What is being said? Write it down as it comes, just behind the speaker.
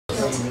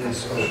I'll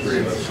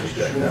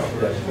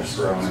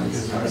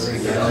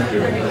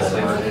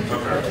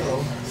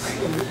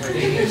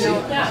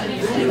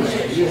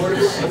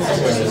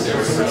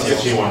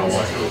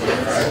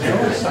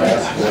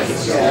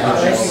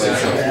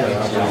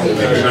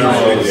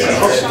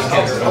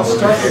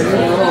start with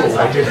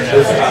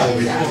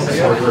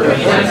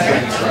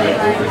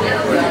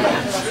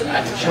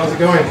how's it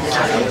going?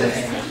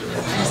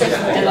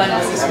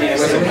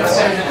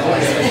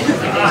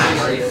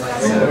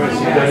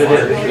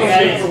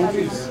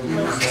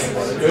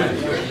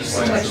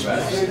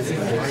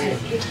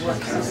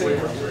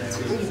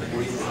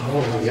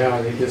 Oh yeah,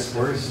 I think it's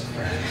worse.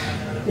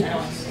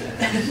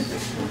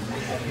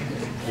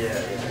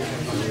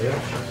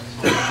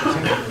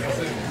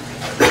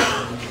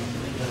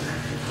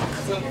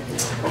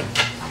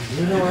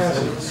 Amino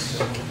acids.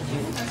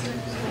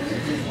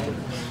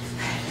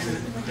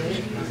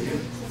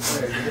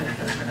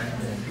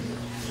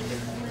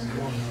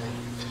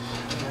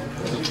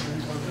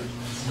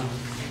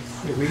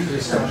 We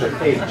usually start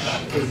with H.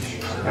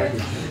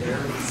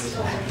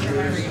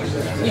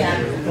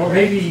 Or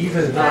maybe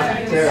even not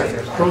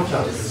there,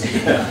 protons.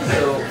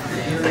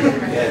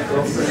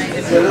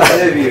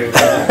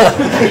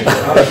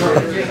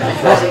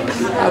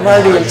 I'm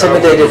already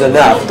intimidated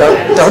enough.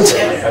 Don't.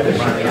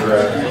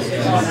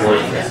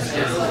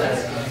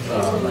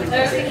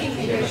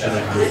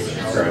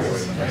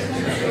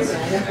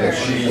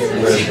 She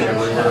lived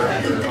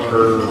everywhere.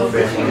 Her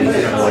family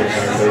kind of like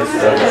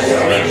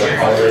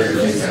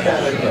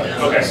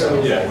okay.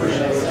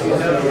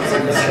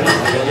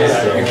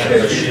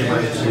 She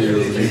went to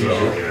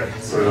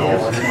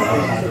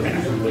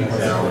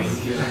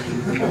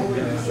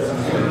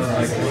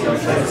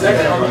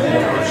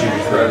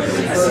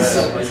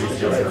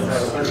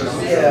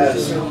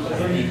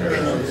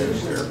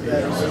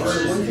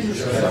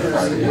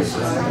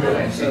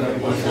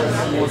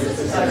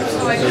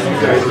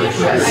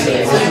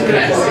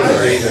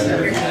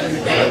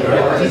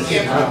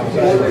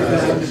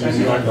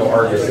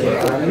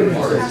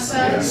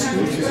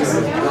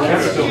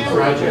capstone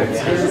project,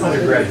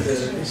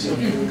 undergraduates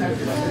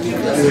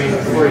doing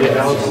query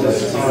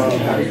analysis of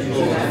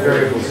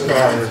variable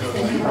star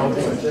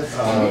output.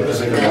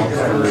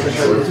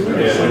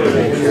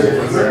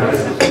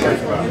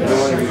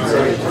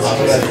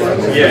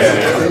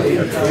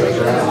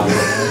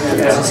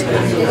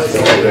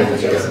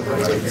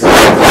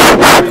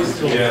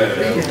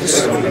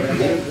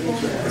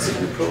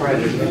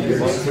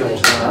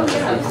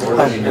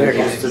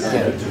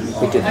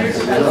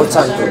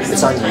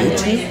 It's on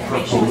YouTube.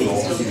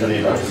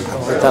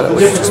 I thought it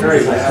was just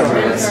very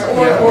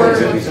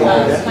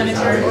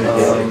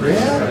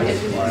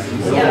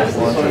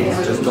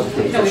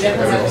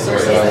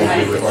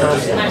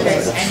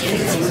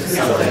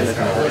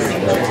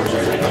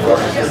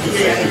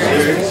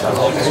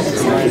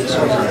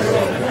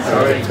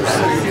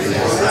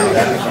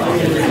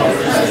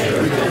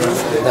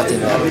nothing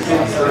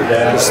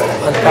just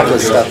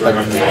unpublished stuff, but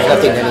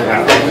nothing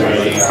anymore.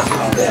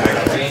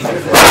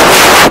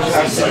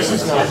 This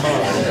is not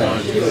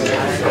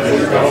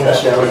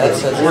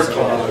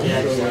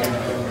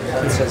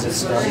it says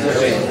it's not. I'm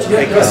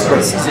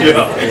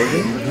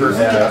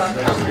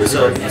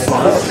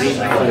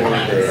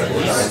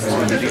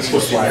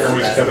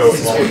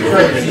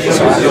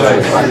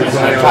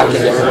talking to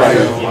everybody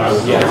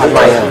on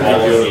my own.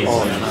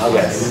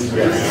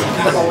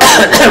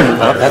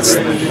 Well,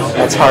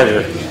 that's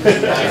harder.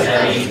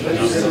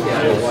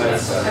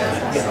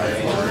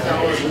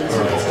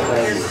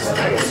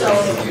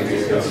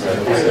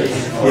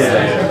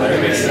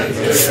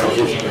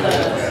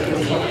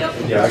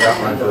 Yeah, I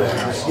got mine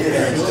first.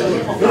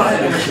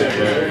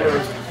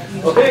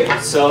 Okay,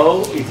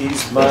 so it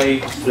is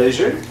my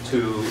pleasure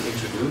to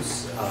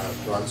introduce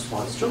Ron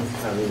Swantrom.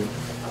 I mean,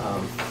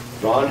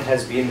 Ron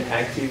has been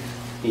active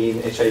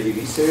in HIV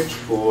research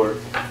for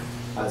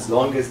as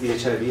long as the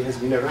HIV has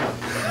been around.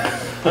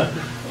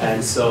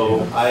 And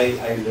so I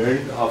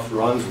learned of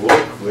Ron's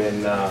work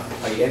when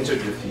I entered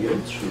the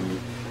field through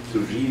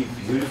really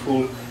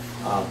beautiful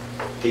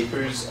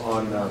papers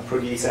on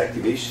protease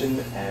activation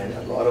and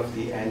a lot of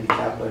the Andy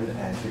Kaplan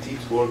and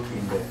Petit's work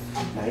in the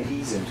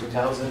 90s and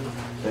 2000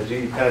 that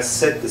really kind of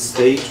set the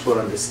stage for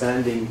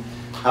understanding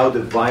how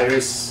the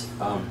virus,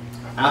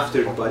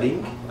 after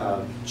budding,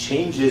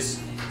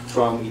 changes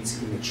from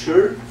its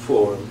immature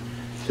form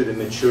to the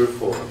mature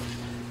form.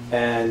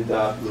 And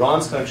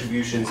Ron's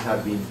contributions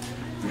have been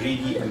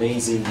really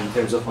amazing in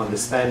terms of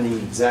understanding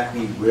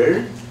exactly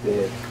where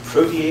the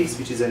protease,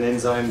 which is an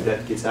enzyme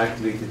that gets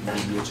activated in the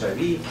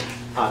HIV,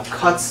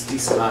 cuts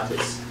this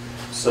lattice.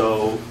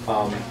 So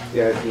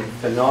there have been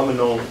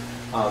phenomenal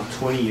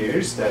 20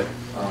 years that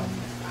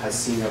has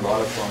seen a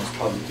lot of Ron's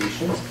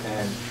publications,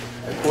 and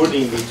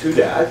accordingly to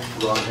that,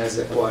 Ron has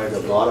acquired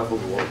a lot of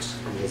awards.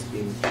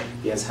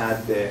 He has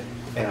had the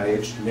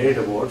NIH Merit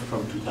Award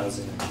from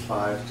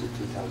 2005 to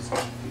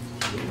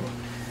 2015,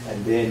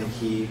 and then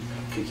he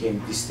became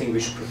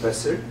distinguished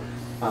professor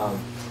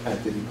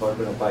at the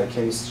Department of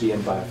Biochemistry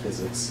and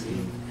Biophysics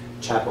in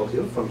Chapel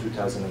Hill from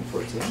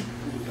 2014.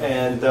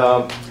 And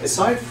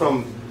aside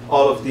from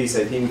all of this,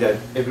 I think that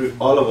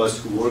all of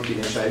us who work in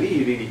HIV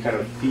really kind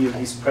of feel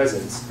his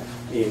presence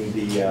in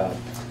the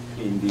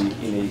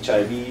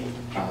HIV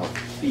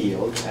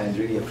field and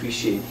really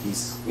appreciate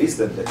his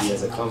wisdom that he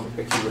has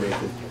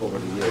accumulated over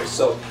the years.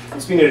 So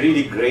it's been a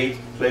really great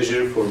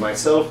pleasure for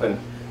myself and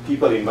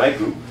people in my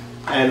group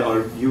and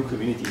our VIEW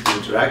community to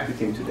interact with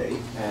him today.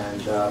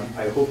 And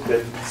I hope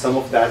that some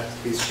of that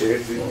is shared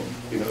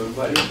with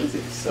everybody in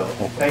physics. So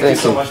thank you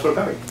so much for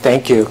coming.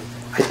 Thank you.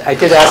 I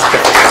did ask.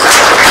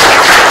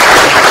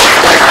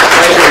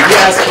 You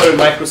asked for a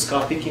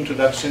microscopic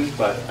introduction,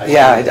 but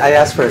I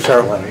asked for a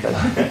short one, but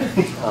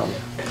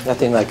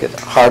nothing like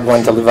a hard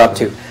one to live up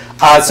to.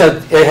 So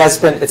it has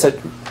been. It's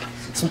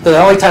the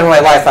only time in my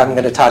life I'm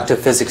going to talk to a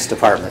physics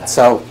department.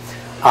 So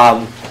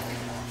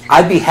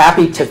I'd be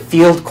happy to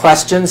field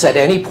questions at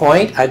any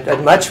point.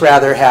 I'd much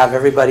rather have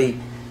everybody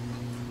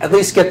at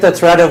least get the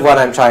thread of what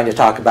I'm trying to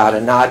talk about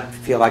and not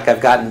feel like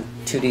I've gotten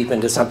too deep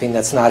into something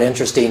that's not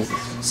interesting.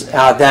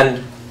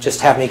 Then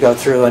just have me go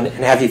through and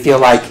have you feel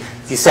like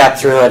you sat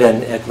through it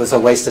and it was a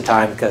waste of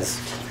time because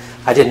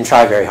I didn't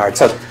try very hard.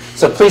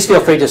 So please feel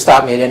free to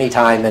stop me at any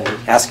time and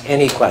ask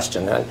any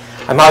question.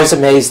 I'm always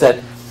amazed that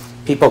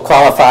people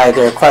qualify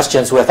their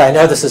questions with, I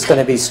know this is going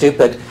to be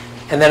stupid,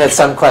 and then it's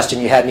some question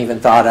you hadn't even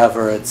thought of,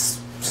 or it's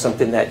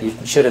something that you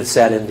should have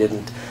said and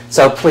didn't.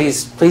 So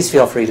please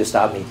feel free to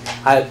stop me.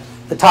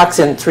 The talk's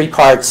in 3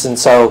 parts, and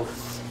so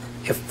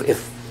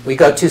if we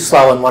go too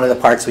slow in one of the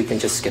parts, we can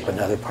just skip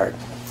another part.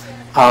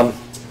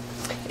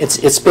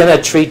 It's been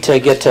a treat to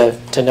get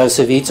to know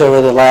Savitz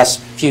over the last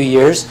few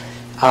years.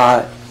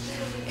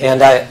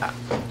 And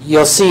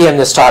you'll see in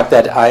this talk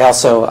that I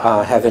also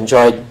have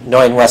enjoyed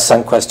knowing Wes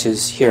Sundquist,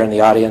 who's here in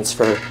the audience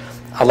for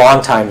a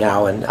long time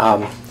now.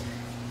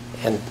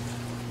 And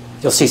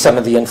you'll see some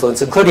of the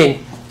influence,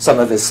 including some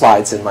of his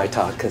slides in my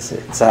talk, because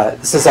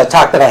this is a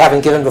talk that I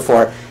haven't given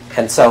before,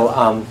 and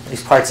so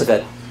these parts of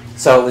it.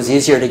 So it was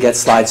easier to get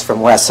slides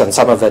from Wes on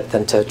some of it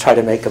than to try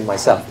to make them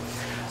myself.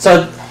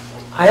 So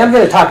I am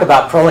going to talk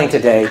about proline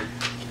today,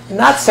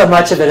 not so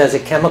much of it as a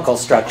chemical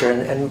structure,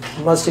 and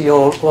most of you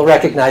will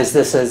recognize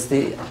this as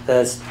the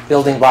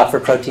building block for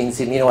proteins,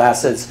 the amino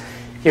acids.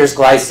 Here's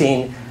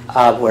glycine,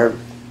 where it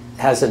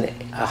has a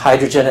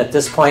hydrogen at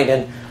this point,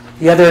 and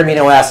the other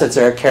amino acids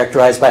are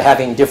characterized by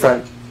having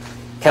different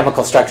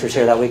chemical structures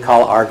here that we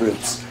call R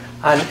groups.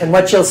 And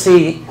what you'll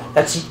see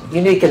that's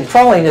unique in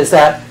proline is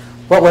that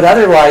what would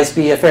otherwise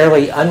be a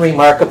fairly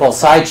unremarkable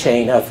side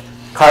chain of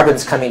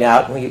carbons coming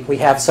out, and we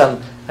have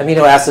some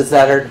amino acids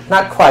that are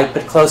not quite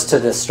but close to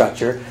this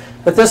structure.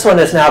 But this one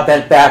is now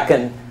bent back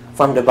and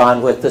formed a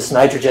bond with this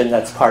nitrogen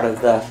that's part of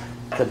the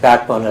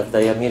backbone of the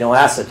amino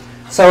acid.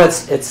 So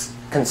it's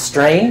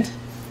constrained,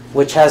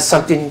 which has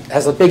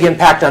a big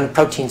impact on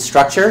protein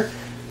structure,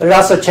 but it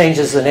also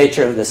changes the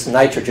nature of this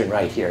nitrogen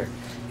right here.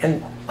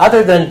 And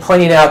other than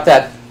pointing out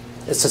that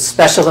it's a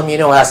special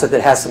amino acid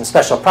that has some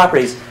special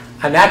properties,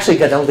 I'm actually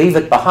going to leave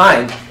it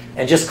behind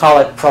and just call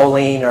it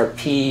proline or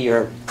P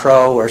or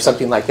pro or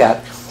something like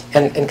that,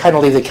 and kind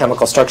of leave the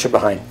chemical structure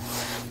behind.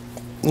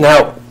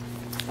 Now,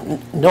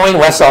 knowing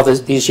Wes all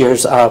these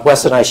years,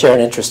 Wes and I share an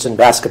interest in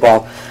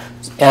basketball.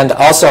 And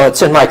also,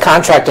 it's in my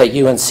contract at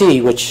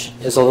UNC, which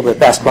is a little bit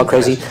basketball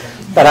crazy,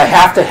 that I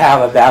have to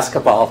have a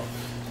basketball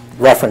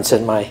reference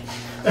in my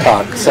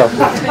talk. So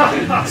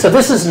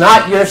this is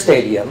not your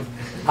stadium.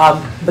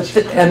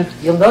 And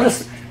you'll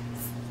notice,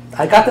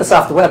 I got this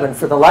off the web, and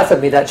for the life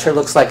of me, that sure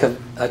looks like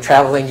a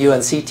traveling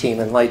UNC team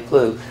in light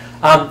blue.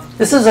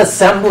 This is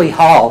Assembly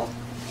Hall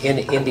in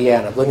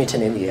Indiana,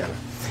 Bloomington, Indiana.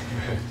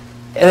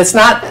 And it's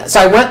not, so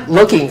I went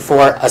looking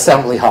for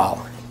Assembly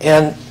Hall.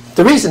 And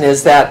the reason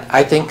is that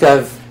I think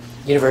of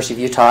University of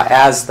Utah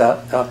as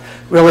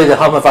really the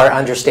home of our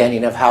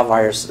understanding of how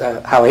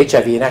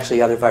HIV and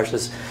actually other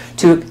viruses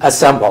to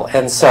assemble.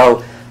 And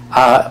so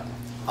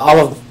all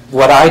of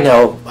what I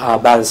know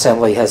about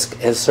assembly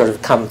has sort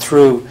of come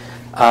through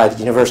the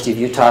University of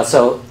Utah.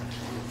 So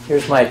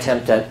here's my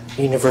attempt at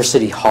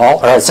University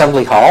Hall, or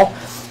Assembly Hall.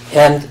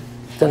 And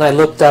then I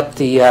looked up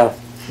the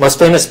most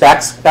famous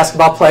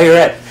basketball player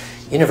at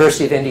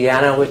University of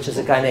Indiana, which is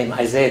a guy named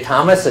Isaiah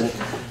Thomas. And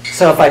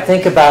so if I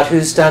think about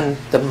who's done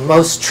the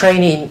most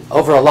training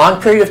over a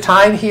long period of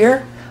time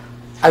here,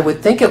 I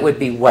would think it would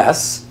be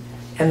Wes.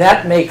 And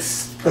that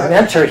makes the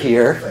mentor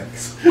here,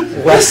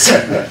 Wes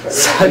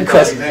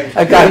Sundquist,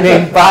 a guy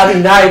named Bobby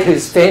Knight,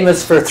 who's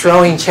famous for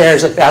throwing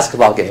chairs at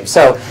basketball games.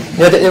 So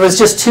it was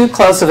just too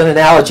close of an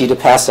analogy to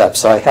pass up,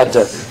 so I had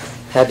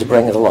to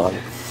bring it along.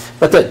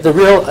 But the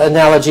real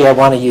analogy I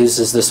want to use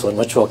is this one,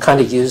 which we'll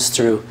kind of use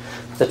through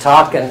the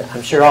talk, and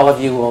I'm sure all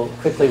of you will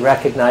quickly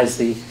recognize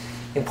the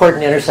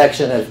important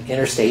intersection of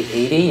Interstate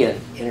 80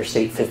 and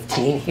Interstate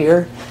 15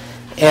 here.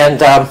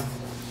 And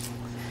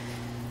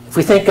if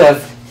we think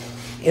of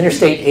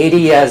Interstate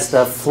 80 as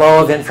the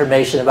flow of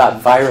information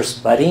about virus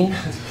budding,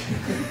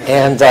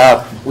 and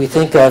we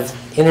think of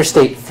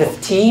Interstate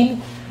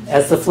 15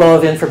 as the flow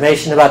of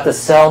information about the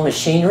cell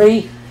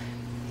machinery,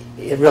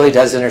 it really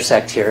does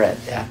intersect here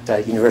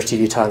at University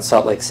of Utah in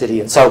Salt Lake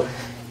City. And so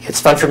it's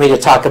fun for me to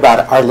talk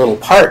about our little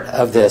part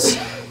of this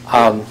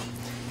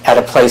at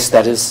a place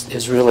that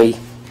is really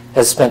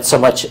has spent so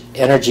much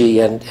energy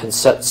and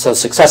so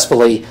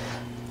successfully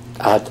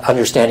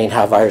understanding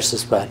how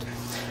viruses bud.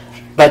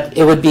 But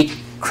it would be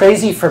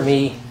crazy for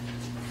me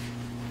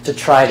to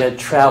try to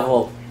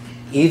travel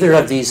either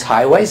of these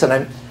highways,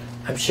 and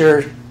I'm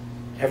sure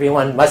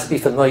everyone must be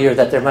familiar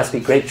that there must be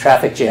great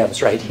traffic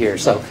jams right here.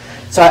 So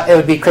it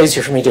would be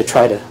crazy for me to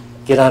try to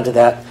get onto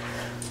that.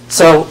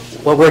 So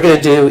what we're going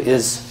to do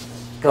is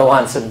go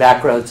on some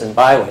back roads and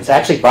byways. I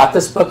actually bought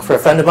this book for a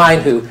friend of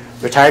mine who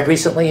retired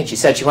recently, and she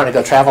said she wanted to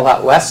go travel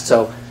out west,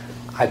 so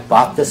I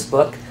bought this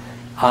book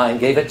and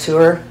gave it to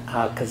her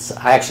because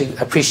I actually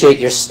appreciate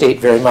your state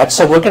very much.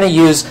 So we're going to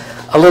use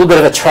a little bit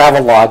of a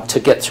travel log to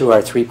get through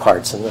our 3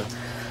 parts. And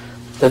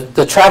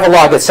the travel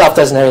log itself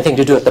doesn't have anything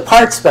to do with the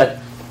parts, but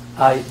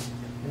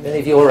many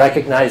of you will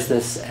recognize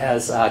this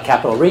as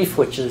Capitol Reef,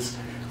 which is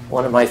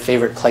one of my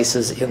favorite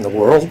places in the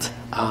world.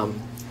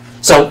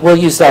 So we'll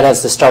use that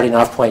as the starting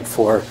off point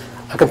for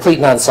a complete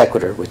non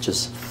sequitur, which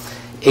is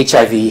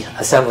HIV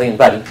assembly and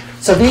budding.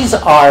 So these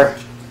are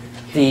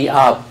the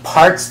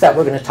parts that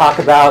we're going to talk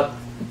about.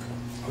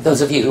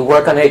 Those of you who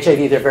work on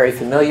HIV, they're very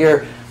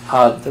familiar.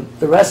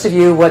 The rest of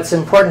you, what's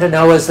important to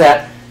know is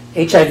that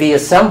HIV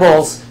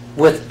assembles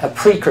with a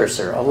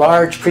precursor, a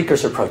large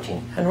precursor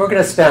protein. And we're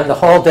going to spend the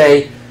whole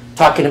day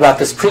talking about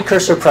this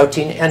precursor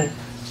protein and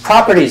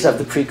properties of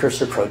the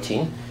precursor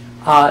protein.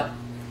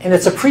 And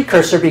it's a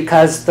precursor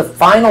because the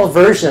final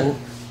version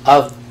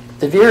of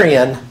the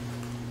virion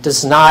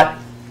does not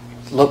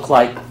look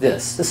like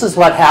this. This is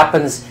what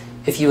happens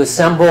if you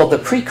assemble the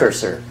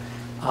precursor.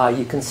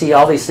 You can see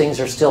all these things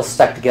are still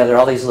stuck together.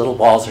 All these little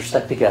balls are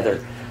stuck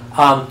together.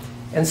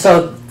 And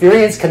so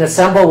virions can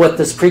assemble with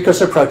this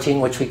precursor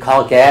protein, which we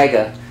call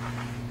GAG,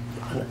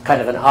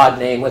 kind of an odd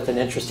name with an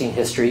interesting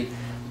history.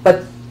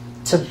 But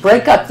to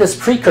break up this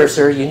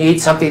precursor, you need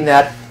something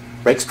that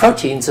breaks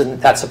proteins, and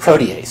that's a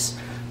protease.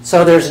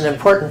 So there's an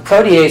important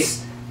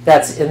protease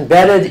that's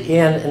embedded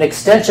in an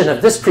extension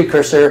of this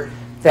precursor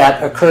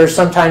that occurs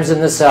sometimes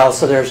in the cell.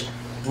 So there's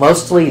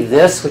mostly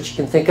this, which you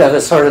can think of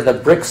as sort of the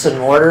bricks and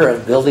mortar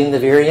of building the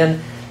virion.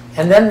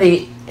 And then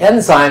the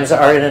enzymes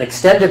are in an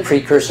extended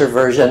precursor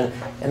version,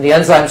 and the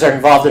enzymes are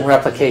involved in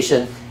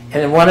replication.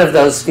 And then one of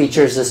those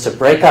features is to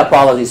break up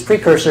all of these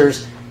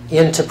precursors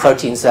into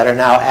proteins that are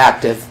now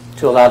active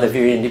to allow the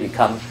virion to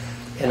become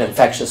an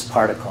infectious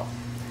particle.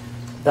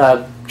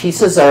 The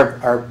pieces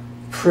are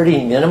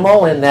pretty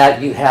minimal in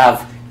that you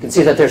can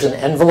see that there's an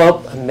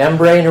envelope, a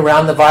membrane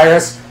around the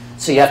virus.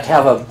 So you have to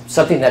have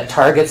something that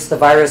targets the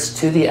virus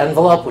to the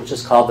envelope, which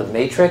is called the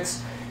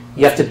matrix.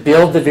 You have to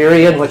build the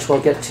virion, which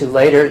we'll get to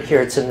later.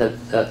 Here it's in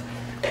the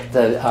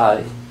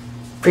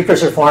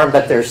precursor form,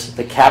 but there's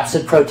the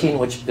capsid protein,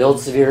 which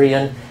builds the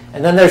virion.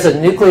 And then there's a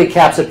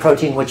nucleocapsid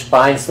protein, which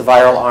binds the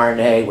viral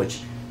RNA,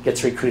 which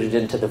gets recruited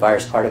into the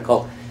virus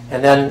particle.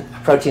 And then a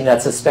protein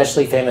that's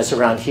especially famous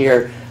around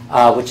here,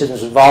 which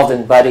is involved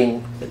in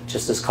budding, it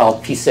just is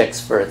called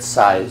P6 for its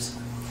size.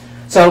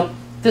 So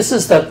this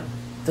is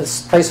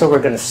this place where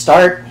we're going to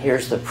start.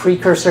 Here's the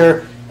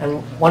precursor.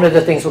 And one of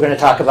the things we're going to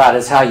talk about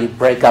is how you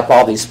break up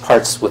all these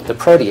parts with the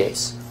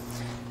protease.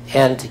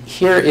 And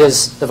here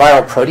is the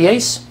viral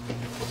protease.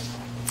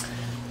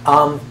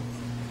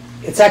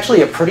 It's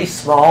actually a pretty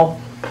small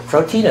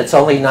protein. It's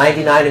only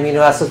 99 amino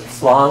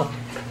acids long.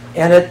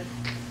 And it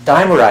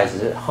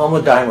dimerizes, it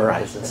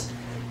homodimerizes.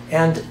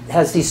 And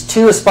has these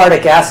 2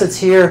 aspartic acids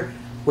here,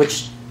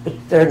 which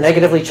they're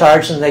negatively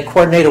charged, and they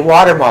coordinate a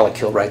water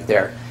molecule right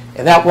there.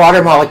 And that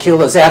water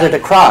molecule is added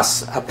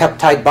across a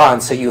peptide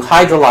bond. So you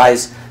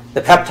hydrolyze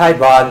the peptide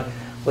bond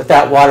with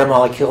that water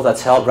molecule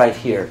that's held right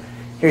here.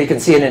 Here you can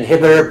see an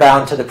inhibitor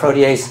bound to the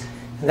protease.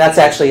 And that's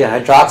actually a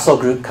hydroxyl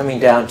group coming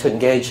down to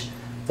engage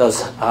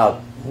those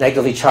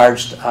negatively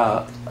charged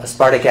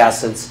aspartic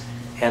acids.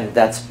 And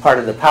that's part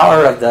of the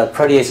power of the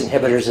protease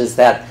inhibitors, is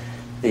that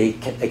they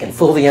can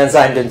fool the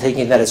enzyme into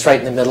thinking that it's right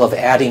in the middle of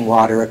adding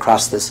water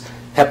across this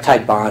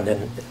peptide bond,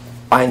 and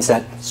binds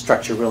that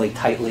structure really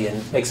tightly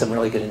and makes them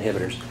really good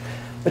inhibitors.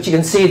 But you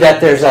can see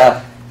that there's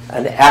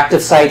an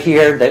active site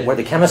here where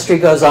the chemistry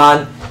goes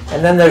on,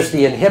 and then there's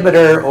the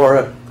inhibitor or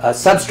a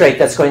substrate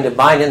that's going to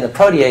bind in the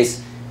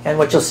protease. And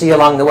what you'll see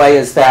along the way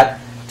is that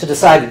to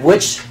decide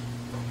which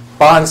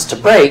bonds to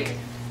break,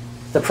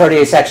 the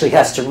protease actually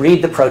has to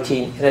read the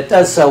protein, and it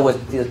does so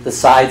with the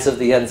sides of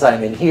the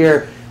enzyme in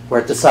here, where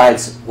it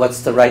decides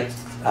what's the right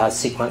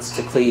sequence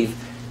to cleave,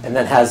 and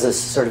then has this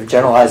sort of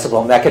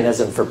generalizable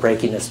mechanism for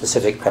breaking a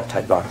specific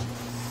peptide bond.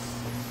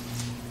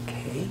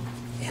 Okay,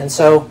 and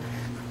so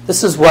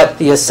this is what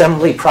the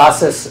assembly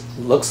process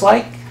looks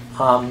like.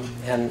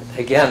 And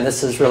again,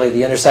 this is really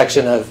the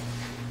intersection of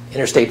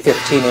Interstate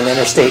 15 and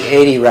Interstate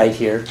 80 right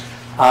here.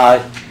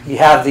 You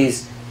have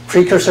these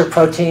precursor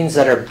proteins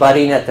that are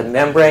budding at the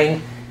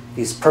membrane.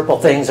 These purple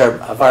things are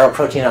a viral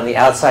protein on the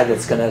outside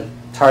that's going to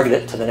target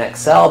it to the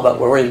next cell, but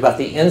we're worried about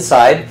the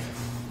inside.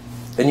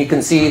 Then you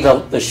can see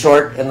the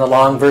short and the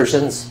long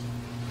versions.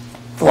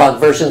 The long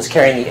versions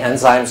carrying the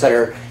enzymes that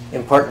are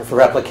important for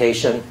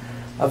replication.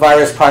 A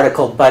virus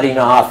particle budding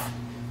off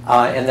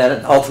and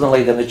then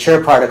ultimately the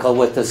mature particle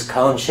with this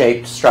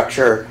cone-shaped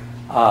structure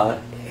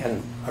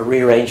and a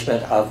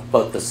rearrangement of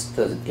both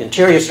the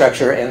interior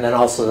structure and then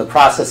also the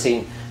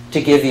processing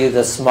to give you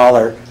the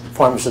smaller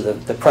forms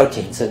of the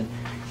proteins. And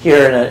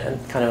here in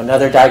kind of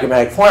another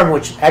diagrammatic form,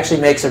 which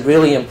actually makes a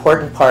really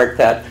important part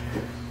that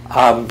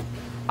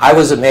I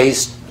was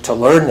amazed to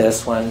learn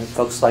this when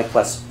folks like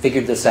Wes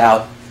figured this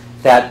out,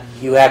 that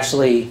you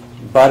actually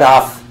bud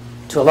off,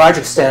 to a large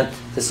extent,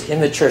 this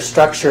immature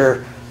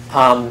structure,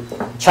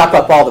 chop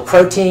up all the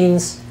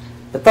proteins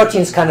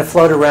kind of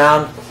float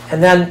around,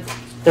 and then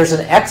there's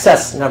an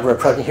excess number of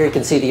proteins. Here you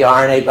can see the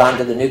RNA bound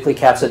to the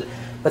nucleocapsid,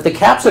 but the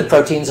capsid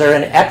proteins are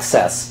in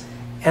excess.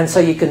 And so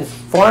you can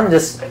form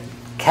this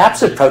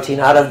capsid protein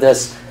out of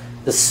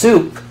the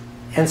soup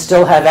and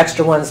still have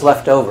extra ones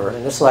left over.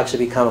 And this will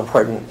actually become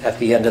important at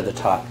the end of the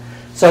talk.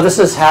 So this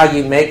is how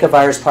you make a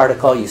virus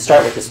particle. You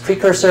start with this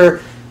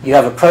precursor. You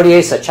have a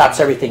protease that chops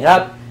everything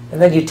up.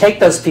 And then you take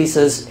those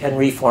pieces and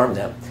reform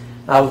them.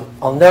 Now,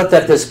 I'll note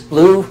that this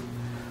blue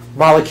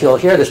molecule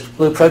here, this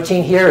blue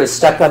protein here, is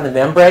stuck on the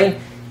membrane.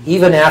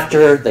 Even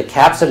after the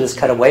capsid is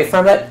cut away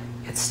from it,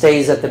 it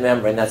stays at the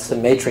membrane. That's the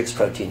matrix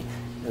protein.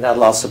 And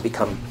that'll also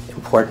become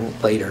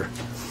important later.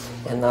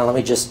 And now let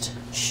me just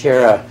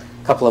share a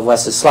couple of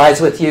Wes's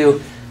slides with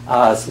you.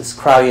 This is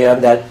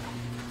Colloquium that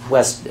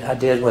Wes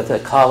did with a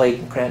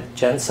colleague, Grant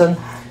Jensen.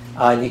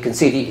 And you can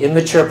see the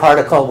immature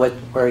particle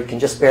where you can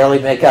just barely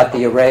make out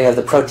the array of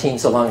the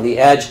proteins along the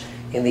edge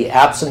in the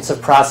absence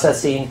of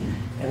processing.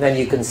 And then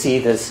you can see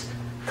this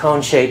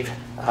cone-shaped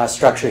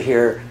structure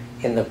here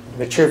in the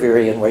mature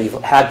virion where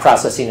you've had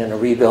processing and a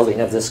rebuilding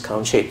of this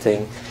cone-shaped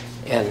thing.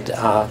 And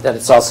then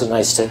it's also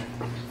nice to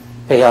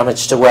pay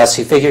homage to Wes,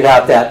 who figured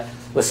out that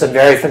with some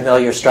very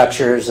familiar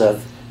structures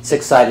of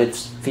 6-sided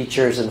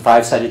features and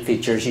 5-sided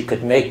features, you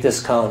could make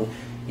this cone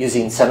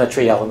using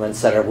symmetry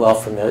elements that are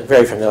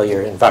very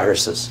familiar in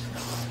viruses.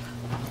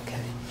 Okay.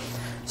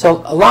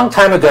 So a long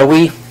time ago,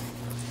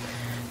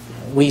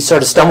 we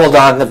sort of stumbled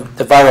on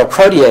the viral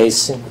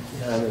protease. And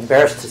I'm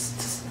embarrassed to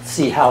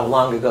see how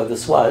long ago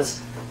this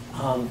was.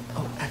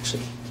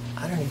 Actually,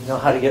 I don't even know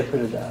how to get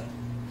rid of that.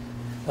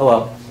 Oh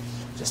well,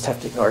 just have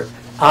to ignore it.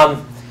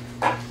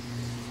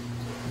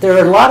 There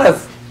are a lot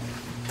of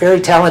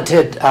very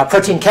talented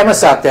protein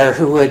chemists out there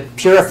who would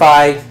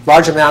purify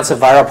large amounts of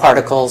viral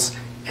particles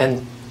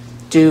and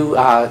do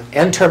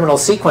N-terminal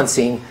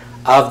sequencing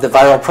of the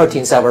viral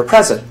proteins that were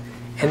present.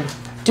 And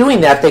doing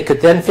that, they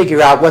could then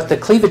figure out what the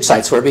cleavage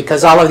sites were,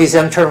 because all of these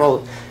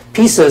N-terminal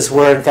pieces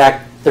were, in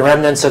fact, the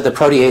remnants of the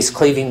protease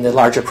cleaving the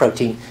larger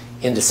protein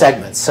into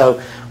segments.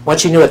 So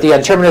once you knew what the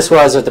N-terminus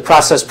was of the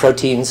processed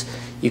proteins,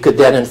 you could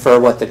then infer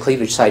what the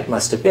cleavage site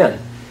must have been.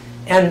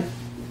 And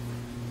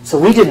so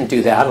we didn't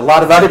do that. A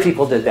lot of other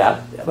people did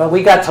that. But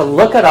we got to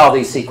look at all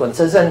these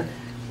sequences, and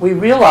we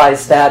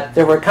realized that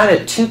there were kind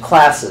of two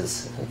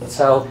classes.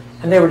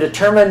 And they were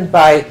determined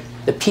by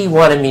the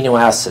P1 amino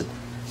acid.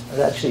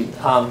 Actually,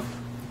 I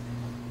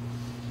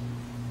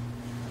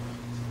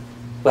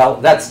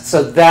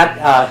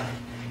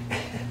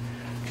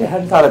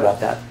hadn't thought about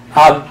that.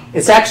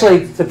 It's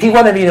actually, the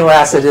P1 amino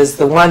acid is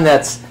the one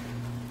that's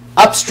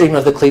upstream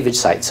of the cleavage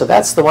site. So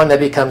that's the one that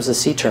becomes the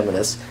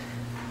C-terminus.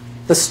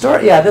 The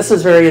story, yeah, this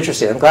is very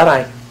interesting. I'm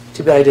glad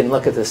too bad I didn't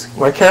look at this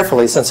more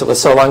carefully since it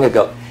was so long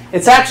ago.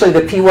 It's actually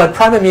the P1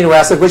 prime amino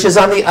acid, which is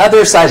on the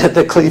other side of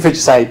the cleavage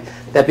site,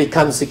 that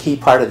becomes the key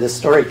part of this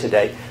story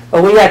today.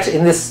 But we actually,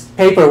 in this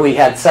paper, we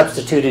had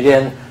substituted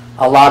in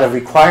a lot of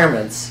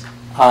requirements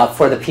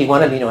for the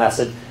P1 amino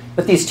acid.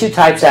 But these two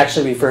types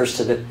actually refers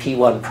to the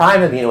P1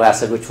 prime amino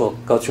acid, which we'll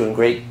go through in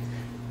great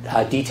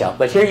detail.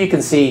 But here you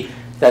can see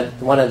that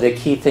one of the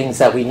key things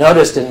that we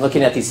noticed in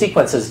looking at these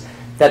sequences,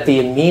 that the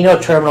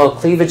amino terminal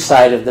cleavage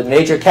site of the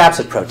major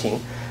capsid protein,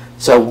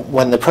 so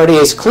when the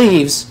protease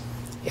cleaves,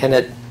 and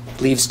it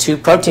leaves two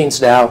proteins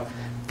now,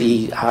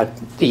 the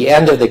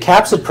end of the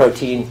capsid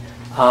protein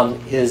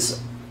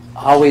is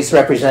always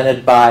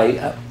represented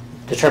by,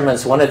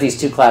 determines one of these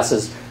two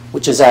classes,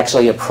 which is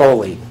actually a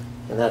proline.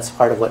 And that's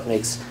part of what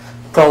makes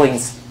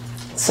prolines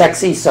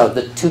sexy. So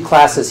the two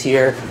classes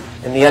here,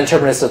 and the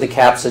N-terminus of the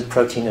capsid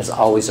protein is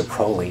always a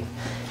proline.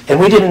 And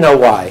we didn't know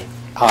why.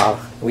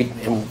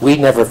 We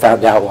never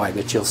found out why,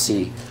 but you'll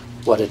see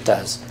what it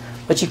does.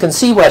 But you can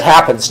see what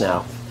happens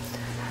now.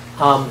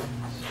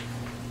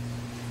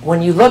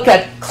 When you look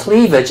at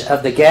cleavage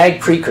of the GAG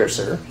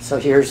precursor, so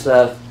here's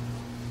the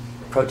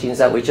proteins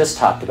that we just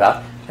talked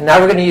about, and now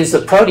we're going to use the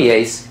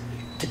protease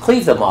to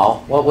cleave them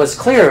all. What was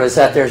clear is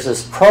that there's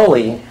this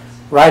proline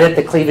right at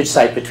the cleavage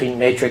site between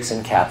matrix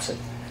and capsid.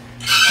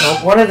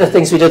 Now, one of the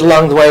things we did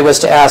along the way was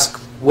to ask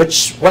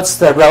what's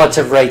the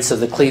relative rates of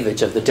the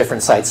cleavage of the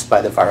different sites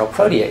by the viral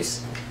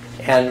protease.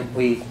 And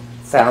we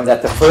found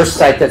that the first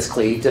site that's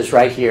cleaved is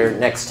right here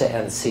next to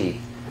NC.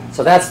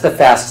 So that's the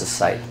fastest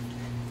site.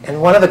 And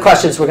one of the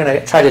questions we're going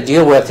to try to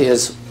deal with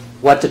is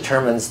what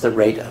determines the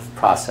rate of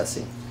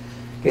processing.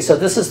 Okay, so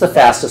this is the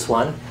fastest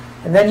one.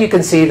 And then you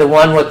can see the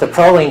one with the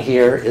proline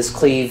here is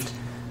cleaved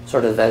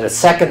sort of at a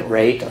second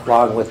rate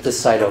along with this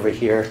site over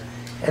here.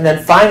 And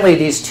then finally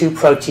these two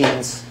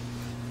proteins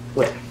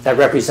that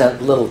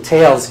represent little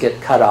tails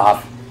get cut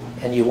off,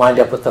 and you wind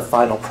up with the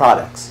final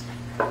products.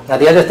 Now,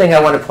 the other thing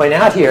I want to point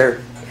out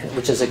here,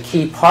 which is a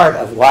key part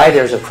of why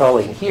there's a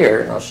proline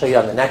here, and I'll show you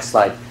on the next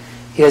slide,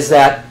 is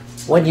that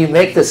when you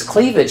make this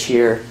cleavage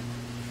here,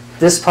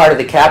 this part of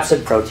the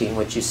capsid protein,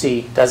 which you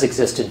see does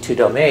exist in 2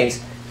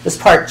 domains, this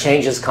part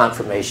changes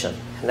conformation.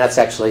 And that's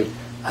actually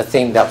a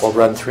theme that we'll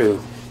run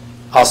through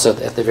also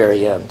at the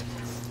very end.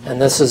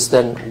 And this is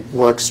then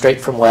work straight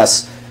from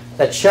Wes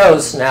that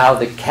shows now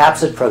the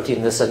capsid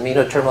protein, this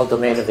amino terminal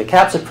domain of the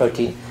capsid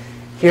protein.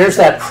 Here's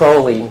that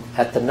proline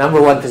at the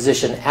 #1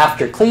 position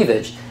after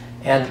cleavage.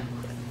 And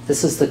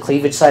this is the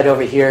cleavage site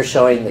over here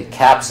showing the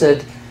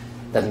capsid,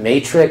 the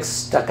matrix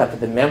stuck up in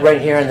the membrane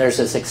here, and there's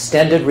this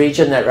extended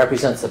region that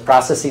represents the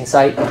processing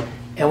site.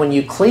 And when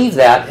you cleave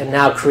that and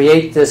now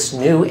create this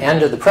new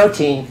end of the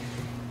protein,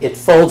 it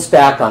folds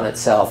back on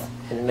itself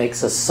and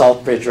makes a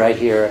salt bridge right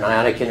here, an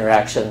ionic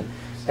interaction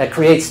that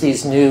creates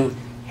these new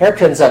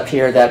hairpins up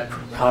here that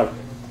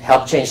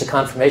help change the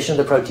conformation of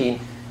the protein,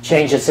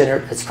 change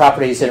its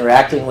properties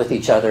interacting with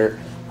each other,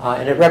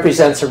 and it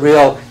represents a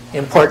real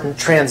important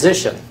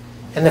transition.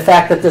 And the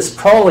fact that this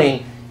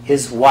proline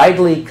is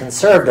widely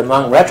conserved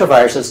among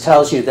retroviruses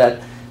tells you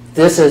that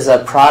this is a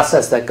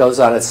process that goes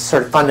on. It's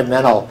sort of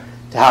fundamental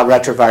to how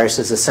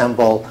retroviruses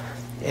assemble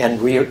and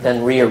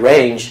then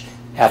rearrange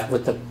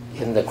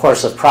in the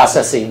course of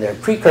processing their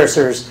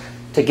precursors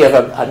to give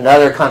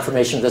another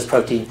conformation of this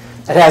protein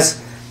that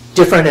has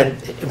different and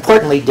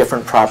importantly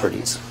different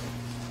properties.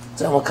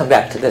 So we'll come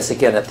back to this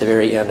again at the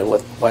very end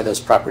of why those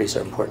properties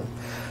are important.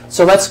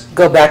 So let's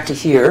go back to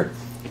here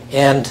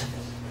and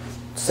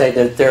say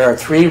that there are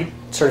 3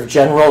 sort of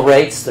general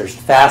rates. There's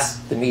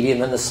fast, the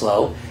medium, and the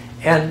slow.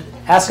 And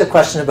ask a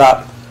question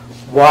about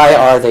why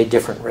are they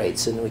different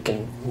rates. And we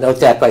can note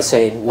that by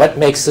saying what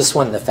makes this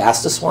one the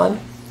fastest one.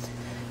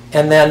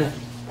 And then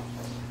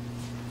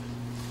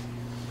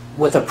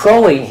with a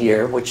proline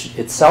here, which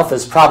itself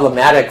is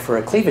problematic for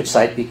a cleavage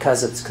site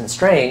because it's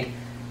constrained,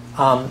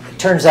 it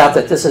turns out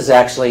that this is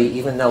actually,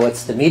 even though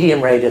it's the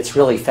medium rate, it's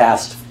really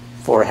fast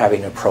for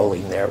having a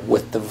proline there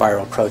with the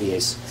viral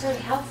protease. Sorry,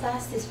 how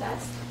fast is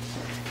fast?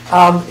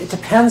 It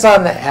depends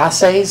on the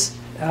assays.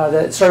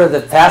 Sort of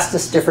the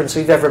fastest difference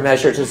we've ever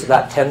measured is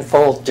about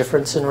 10-fold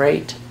difference in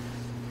rate.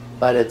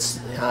 But it's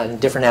on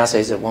different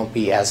assays it won't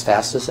be as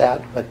fast as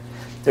that. But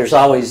there's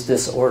always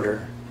this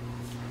order.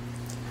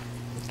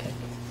 Okay.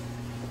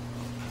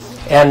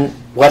 And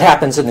what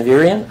happens in the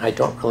virion? I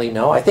don't really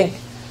know. I think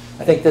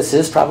this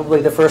is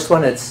probably the first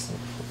one. And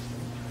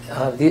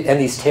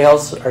these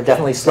tails are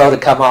definitely slow to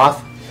come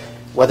off.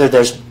 Whether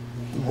there's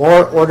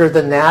more order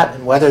than that,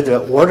 and whether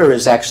the order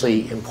is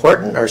actually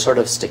important or sort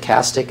of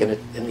stochastic, and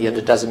in the end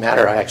it doesn't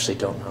matter, I actually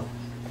don't know.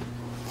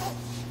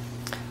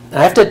 And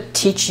I have to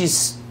teach you,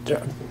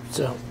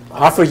 to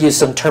offer you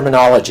some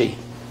terminology.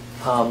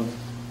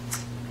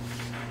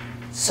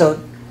 So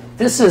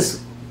this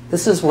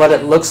is what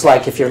it looks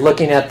like if you're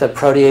looking at the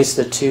protease,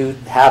 the 2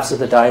 halves of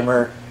the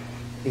dimer.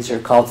 These are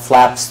called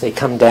flaps. They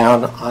come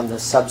down on the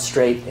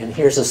substrate, and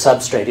here's a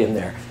substrate in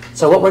there.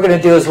 So what we're going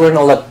to do is we're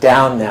going to look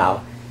down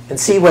now and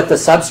see what the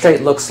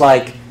substrate looks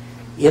like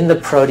in the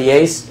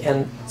protease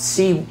and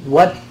see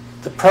what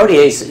the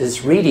protease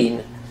is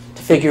reading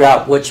to figure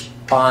out which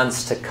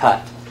bonds to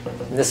cut.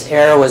 And this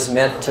arrow is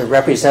meant to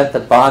represent the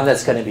bond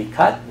that's going to be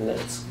cut, and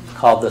it's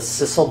called the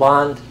scissile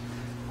bond.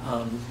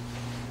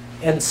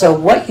 And so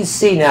what you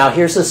see now,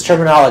 here's this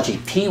terminology,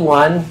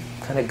 P1,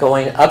 kind of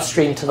going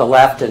upstream to the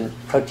left, and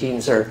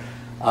proteins are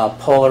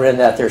polar in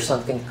that there's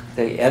something,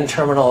 the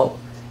N-terminal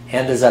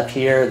end is up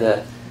here,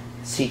 the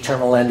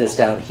C-terminal end is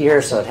down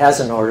here, so it has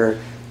an order.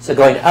 So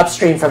going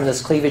upstream from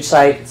this cleavage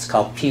site, it's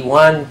called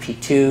P1,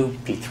 P2,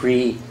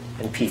 P3,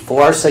 and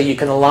P4. So you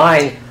can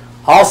align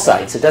all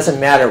sites. It doesn't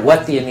matter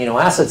what the amino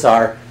acids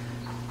are.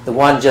 The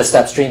one just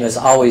upstream is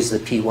always the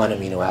P1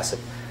 amino acid.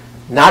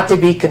 Not to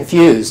be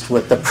confused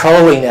with the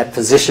proline at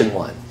position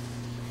 1.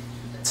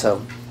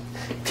 So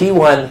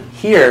P1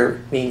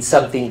 here means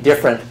something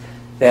different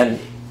than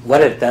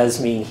what it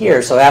does mean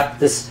here. So after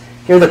this,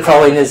 here the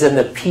proline is in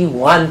the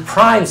P1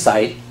 prime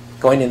site,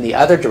 going in the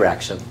other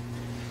direction.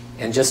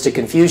 And just to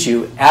confuse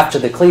you, after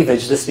the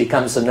cleavage, this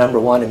becomes the #1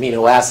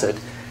 amino acid,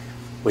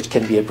 which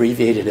can be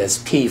abbreviated as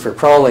P for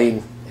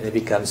proline, and it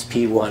becomes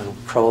P1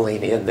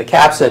 proline in the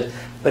capsid.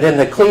 But in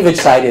the cleavage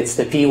site, it's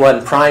the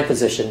P1 prime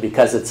position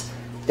because it's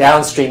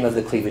downstream of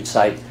the cleavage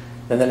site.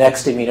 Then the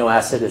next amino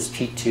acid is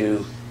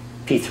P2,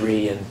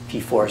 P3, and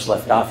P4 is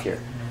left off here.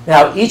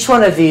 Now, each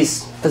one of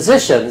these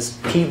positions,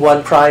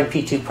 P1 prime,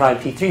 P2 prime,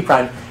 P3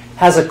 prime,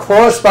 has a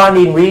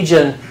corresponding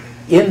region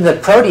in the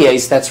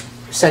protease that's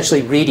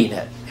essentially reading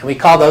it. And we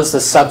call those the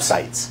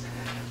subsites.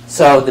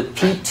 So the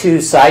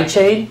P2 side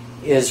chain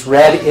is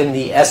read in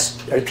the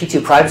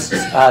P2 prime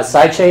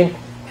side chain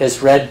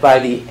is read by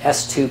the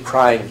S2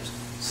 prime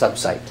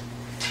subsite.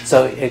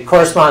 So it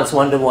corresponds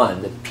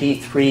 1-to-1. The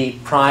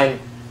P3 prime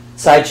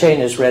side chain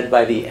is read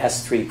by the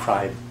S3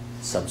 prime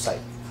subsite.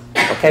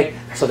 Okay,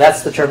 so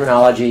that's the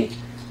terminology.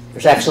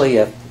 There's actually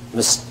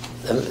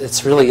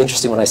it's really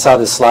interesting when I saw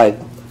this slide.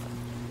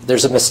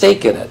 there's a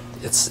mistake in it.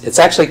 It's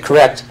actually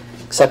correct,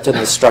 except in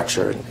the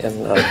structure.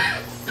 And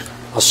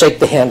I'll shake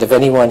the hand of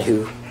anyone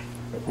who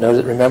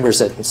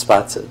remembers it and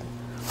spots it.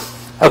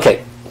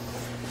 Okay.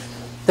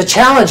 The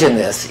challenge in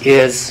this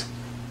is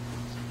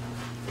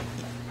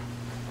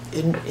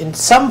in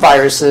some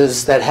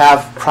viruses that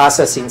have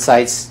processing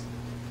sites,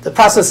 the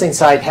processing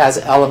site has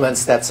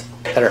elements that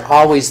are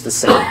always the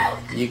same.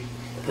 You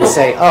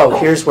say, oh,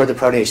 here's where the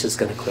protease is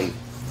going to cleave.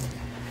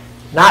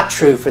 Not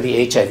true for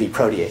the HIV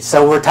protease.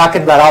 So we're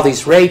talking about all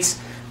these rates.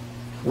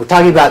 We're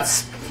talking about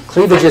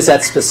cleavages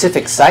at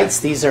specific sites.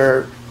 These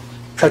are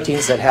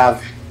proteins that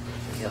have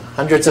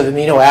hundreds of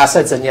amino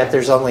acids, and yet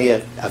there's only a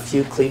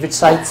few cleavage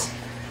sites.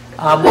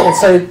 And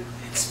so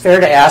it's fair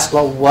to ask,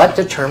 well, what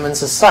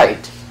determines a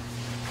site?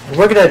 And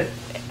we're going to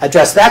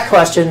address that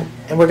question,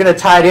 and we're going to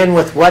tie it in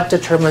with what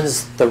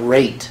determines the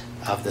rate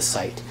of the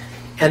site.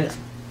 And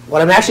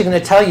what I'm actually going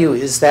to tell you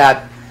is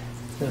that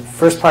the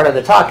first part of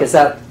the talk is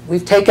that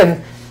we've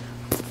taken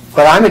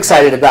what I'm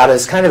excited about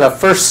as kind of a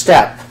first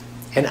step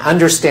in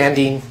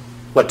understanding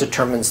what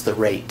determines the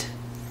rate.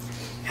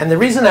 And the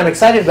reason I'm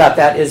excited about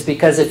that is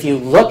because if you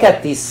look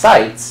at these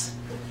sites,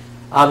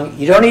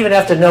 you don't even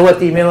have to know what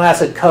the amino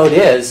acid code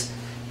is.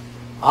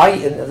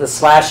 The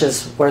slash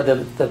is where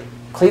the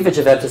cleavage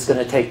event is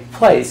going to take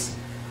place.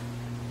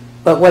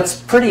 But what's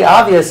pretty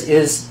obvious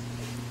is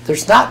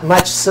there's not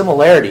much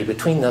similarity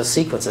between those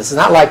sequences. It's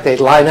not like they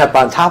line up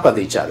on top of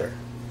each other.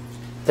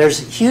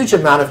 There's a huge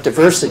amount of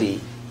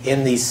diversity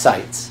in these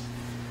sites.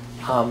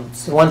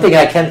 So one thing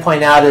I can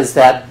point out is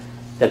that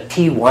the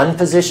P1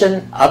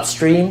 position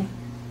upstream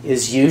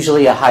is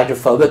usually a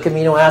hydrophobic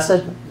amino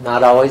acid.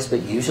 Not always,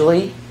 but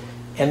usually.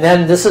 And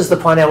then this is the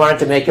point I wanted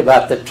to make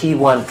about the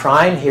P1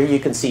 prime. Here you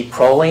can see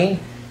proline.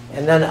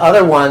 And then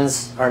other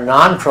ones are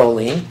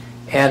non-proline,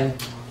 and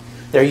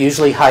they're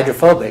usually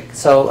hydrophobic.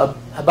 So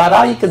about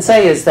all you can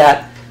say is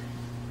that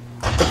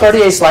the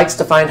protease likes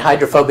to find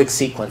hydrophobic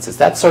sequences.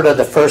 That's sort of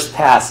the first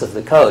pass of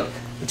the code,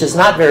 which is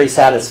not very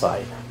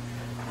satisfying.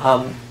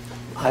 I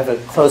have a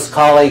close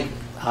colleague,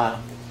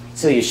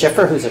 Celia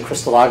Schiffer, who's a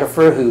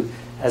crystallographer, who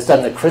has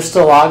done the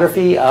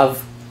crystallography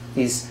of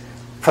these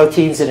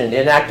proteins in an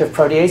inactive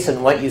protease.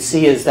 And what you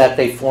see is that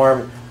they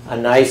form a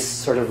nice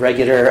sort of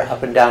regular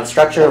up and down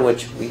structure,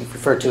 which we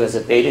refer to as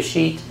a beta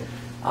sheet.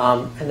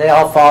 And they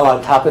all fall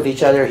on top of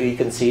each other. Here you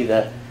can see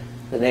the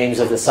names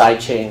of the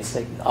side chains.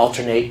 They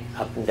alternate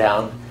up and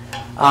down.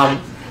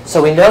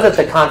 So we know that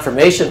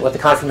what the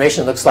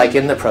conformation looks like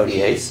in the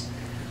protease.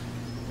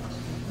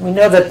 We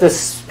know that this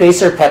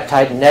spacer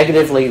peptide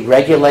negatively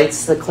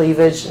regulates the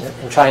cleavage,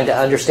 and trying to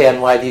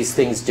understand why these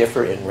things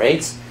differ in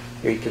rates.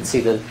 Here you can see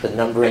the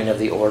numbering of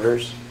the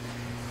orders.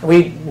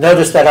 We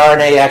noticed that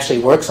RNA actually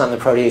works on the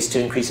protease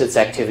to increase its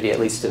activity, at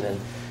least in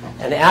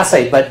an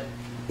assay. But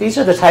these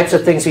are the types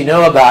of things we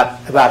know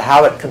about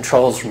how it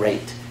controls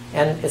rate.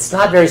 And it's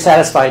not very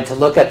satisfying to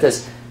look at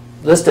this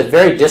list of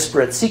very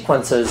disparate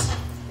sequences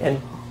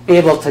and be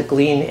able to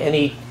glean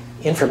any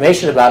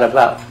information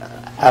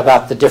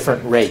about the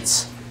different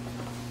rates.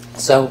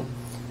 So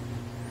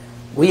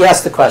we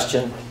asked the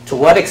question, to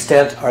what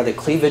extent are the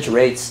cleavage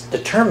rates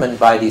determined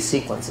by these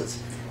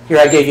sequences? Here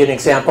I gave you an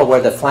example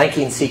where the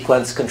flanking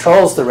sequence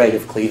controls the rate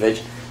of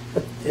cleavage.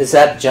 But is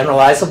that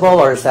generalizable,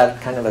 or is that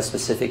kind of a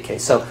specific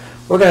case? So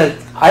we're going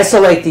to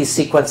isolate these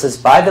sequences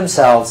by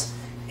themselves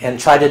and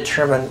try to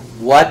determine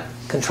what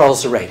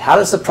controls the rate. How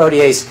does the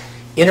protease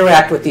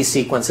interact with these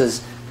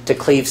sequences to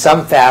cleave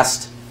some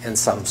fast and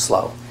some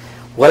slow?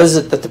 What is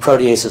it that the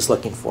protease is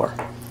looking for?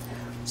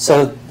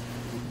 So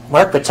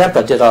Mark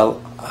Patempa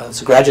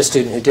is a graduate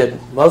student who did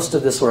most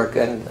of this work,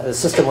 and the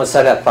system was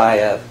set up by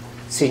a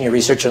senior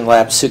researcher in the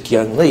lab,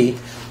 Suk-Young Lee.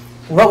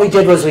 And what we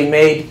did was we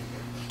made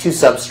two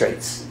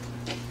substrates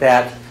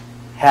that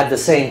had the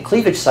same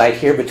cleavage site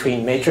here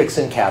between matrix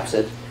and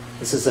capsid.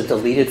 This is a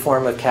deleted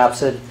form of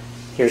capsid.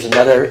 Here's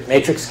another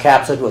matrix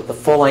capsid with the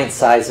full-length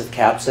size of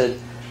capsid.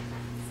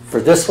 For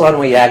this one,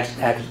 we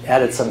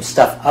added some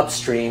stuff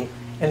upstream.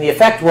 And the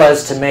effect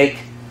was to make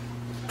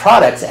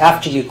products,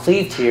 after you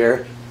cleaved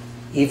here,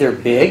 either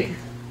big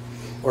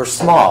or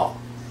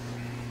small.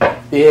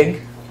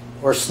 Big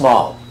or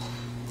small.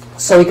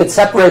 So we could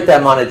separate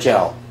them on a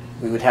gel.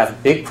 We would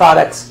have big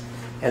products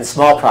and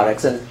small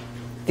products. And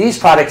these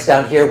products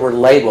down here were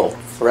labeled,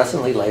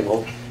 fluorescently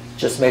labeled,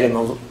 just made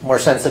them more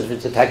sensitive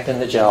to detect in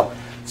the gel.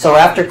 So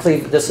after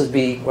cleave, this would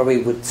be where we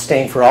would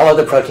stain for all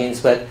other proteins,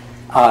 but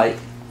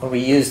when we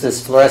use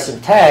this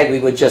fluorescent tag, we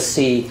would just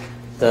see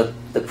the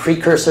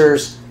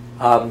precursors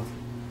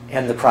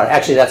and the product.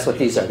 Actually, that's what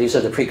these are. These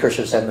are the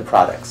precursors and the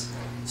products.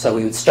 So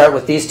we would start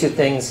with these two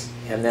things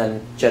and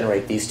then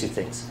generate these two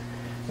things.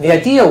 And the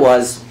idea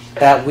was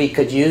that we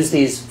could use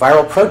these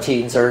viral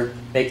proteins or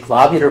make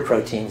globular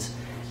proteins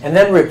and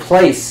then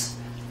replace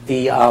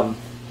the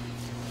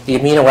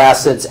amino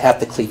acids at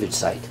the cleavage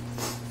site.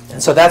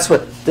 And so that's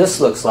what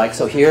this looks like.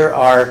 So here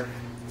are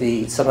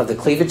some of the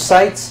cleavage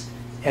sites,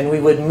 and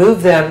we would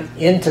move them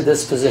into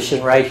this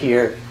position right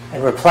here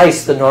and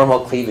replace the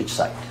normal cleavage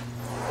site.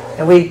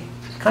 And we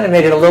kind of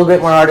made it a little bit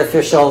more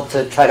artificial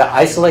to try to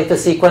isolate the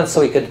sequence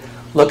so we could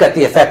look at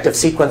the effective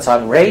sequence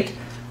on rate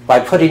by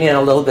putting in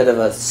a little bit of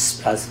a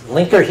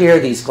linker here,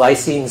 these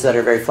glycines that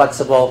are very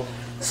flexible.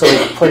 So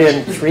we put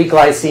in 3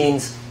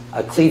 glycines,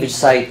 a cleavage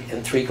site,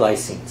 and 3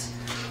 glycines.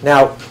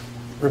 Now,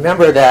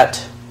 remember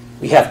that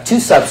we have 2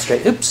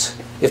 substrates. Oops.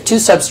 We have 2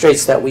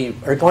 substrates that we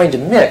are going to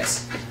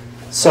mix.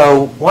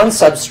 So one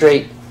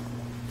substrate,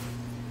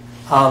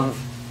 oh,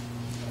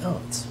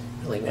 it's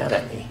really mad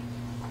at me.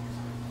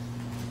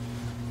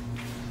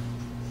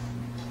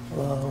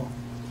 Hello.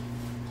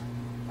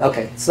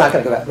 Okay, it's not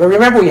going to go back. But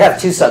remember, we have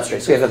 2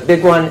 substrates. We have a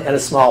big one and a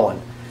small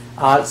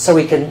one. So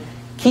we can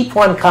keep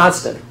one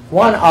constant.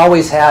 One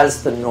always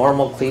has the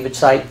normal cleavage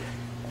site,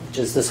 which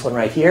is this one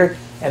right here.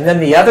 And then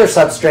the other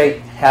substrate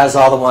has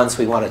all the ones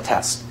we want to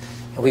test.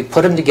 And we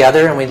put them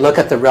together and we look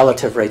at the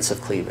relative rates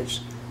of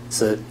cleavage.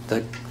 So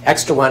the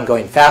extra one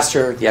going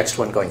faster, the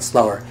extra one going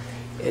slower.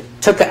 It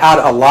took out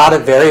a lot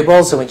of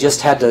variables and we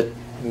just had to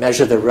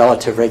measure the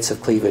relative rates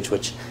of cleavage,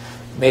 which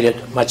made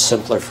it much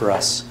simpler for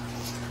us.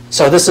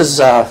 So this is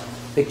a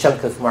big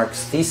chunk of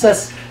Mark's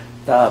thesis.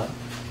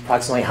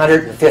 Approximately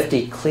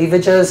 150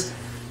 cleavages.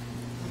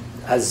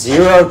 A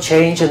 0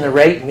 change in the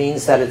rate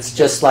means that it's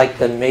just like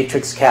the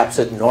matrix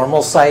capsid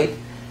normal site.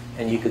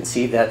 And you can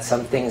see that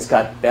some things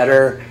got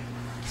better,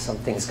 some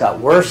things got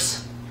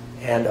worse.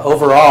 And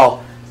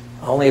overall,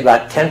 only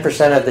about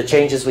 10% of the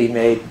changes we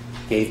made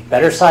gave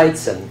better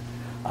sites, and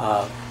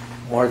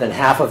more than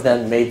half of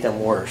them made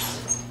them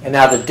worse. And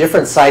now the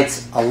different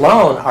sites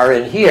alone are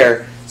in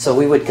here, so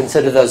we would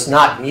consider those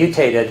not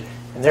mutated,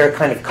 and they're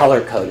kind of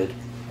color-coded.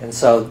 And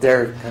so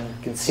there,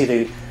 you can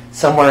see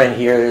somewhere in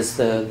here is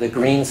the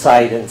green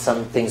site, and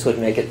some things would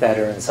make it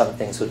better, and some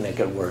things would make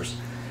it worse.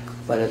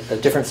 But the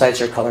different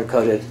sites are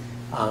color-coded.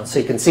 So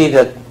you can see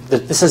that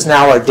this is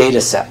now our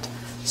data set.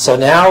 So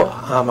now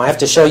I have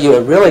to show you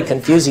a really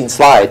confusing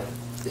slide,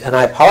 and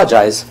I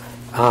apologize.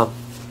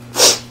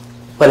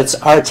 But it's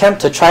our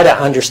attempt to try to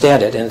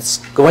understand it, and it's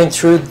going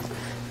through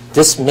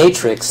this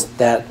matrix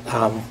that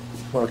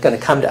we're going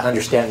to come to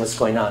understand what's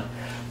going on.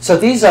 So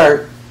these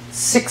are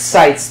 6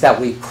 sites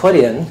that we put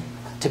in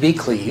to be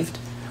cleaved,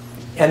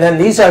 and then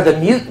these are the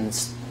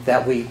mutants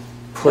that we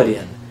put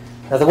in.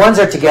 Now the ones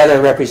that are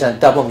together represent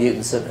double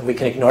mutants, and we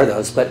can ignore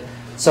those. But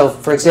so,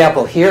 for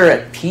example, here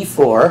at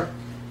P4,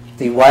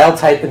 the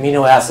wild-type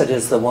amino acid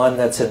is the one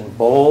that's in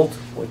bold,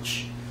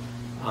 which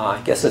I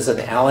guess is an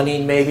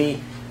alanine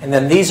maybe. And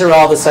then these are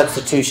all the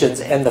substitutions,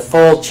 and the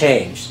fold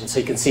changed. And so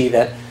you can see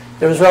that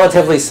there was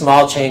relatively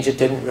small change. It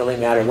didn't really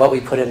matter what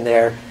we put in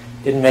there.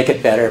 Didn't make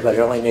it better, but it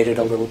only made it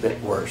a little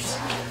bit worse.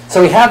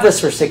 So we have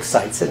this for 6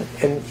 sites. And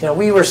you know,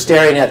 we were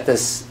staring at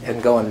this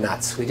and going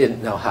nuts. We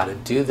didn't know how to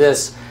do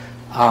this.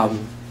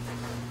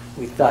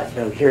 We thought,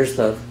 you know, here's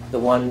the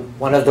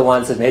one of the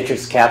ones, the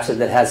matrix capsid,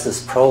 that has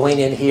this proline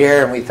in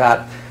here. And we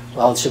thought,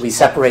 well, should we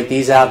separate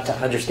these out to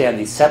understand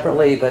these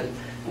separately? But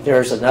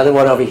there's another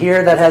one over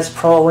here that has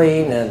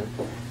proline, and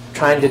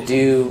trying to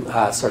do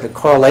sort of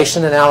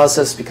correlation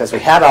analysis because we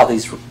had all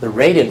the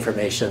rate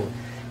information,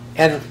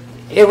 and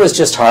it was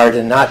just hard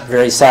and not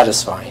very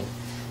satisfying.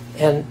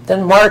 And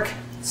then Mark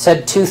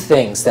said 2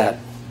 things that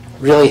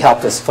really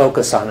helped us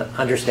focus on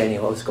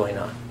understanding what was going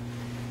on.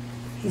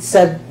 He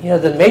said, you know,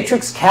 the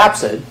matrix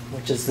capsid,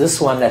 which is this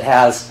one that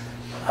has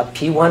a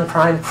P1'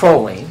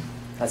 proline,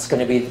 that's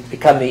going to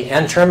become the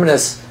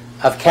N-terminus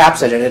of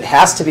capsid, and it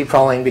has to be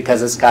proline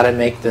because it's got to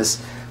make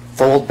this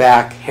fold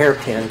back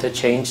hairpin to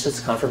change its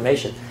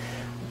conformation.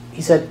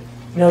 He said,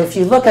 you know, if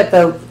you look at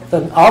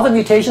all the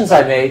mutations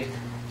I made,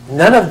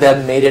 none of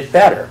them made it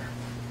better.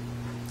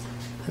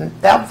 And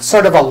that was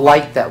sort of a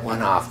light that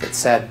went off that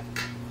said,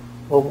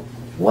 well,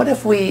 what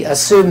if we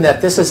assume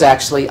that this is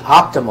actually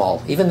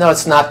optimal, even though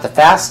it's not the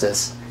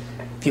fastest?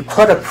 If you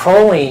put a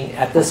proline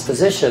at this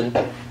position,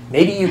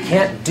 maybe you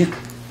can't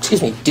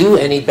do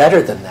any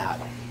better than that.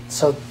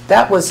 So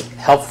that was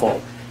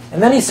helpful.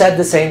 And then he said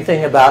the same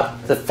thing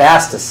about the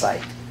fastest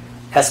site,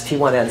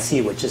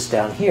 SP1NC, which is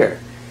down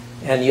here.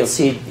 And you'll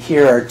see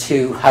here are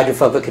 2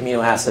 hydrophobic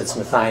amino acids,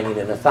 methionine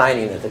and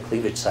methionine, at the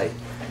cleavage site.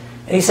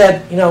 And he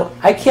said, you know,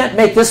 I can't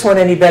make this one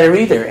any better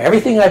either.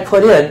 Everything I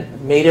put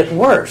in made it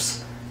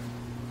worse.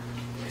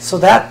 So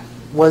that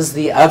was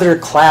the other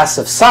class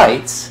of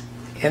sites,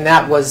 and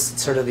that was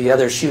sort of the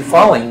other shoe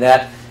falling,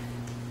 that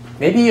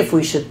maybe if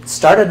we should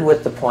started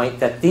with the point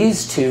that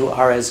these 2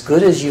 are as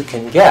good as you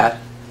can get,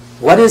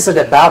 what is it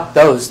about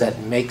those that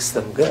makes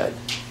them good?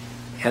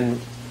 And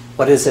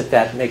what is it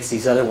that makes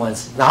these other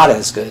ones not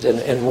as good?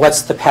 And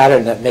what's the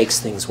pattern that makes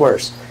things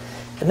worse?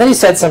 And then he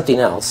said something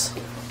else,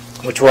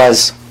 which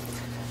was,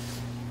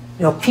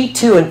 you know,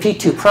 P2 and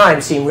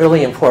P2' seem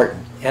really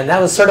important. And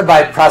that was sort of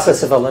by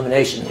process of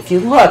elimination. If you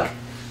look,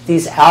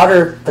 these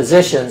outer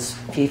positions,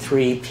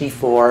 P3,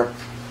 P4,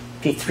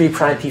 P3',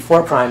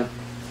 P4',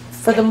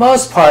 for the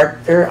most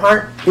part, there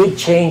aren't big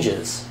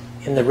changes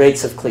in the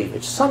rates of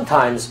cleavage.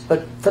 Sometimes,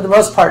 but for the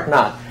most part,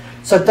 not.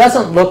 So it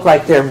doesn't look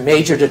like they're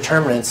major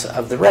determinants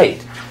of the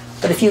rate.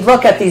 But if you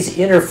look at these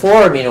inner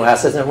 4 amino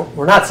acids, and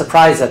we're not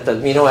surprised that the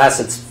amino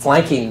acids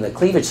flanking the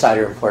cleavage site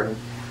are important,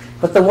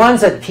 but the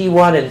ones at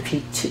P1 and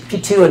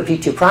P2 and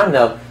P2',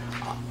 though,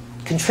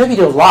 contribute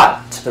a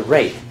lot to the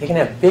rate. They can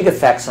have big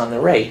effects on the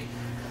rate.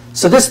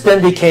 So this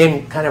then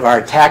became kind of our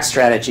attack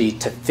strategy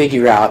to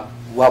figure out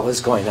what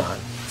was going on.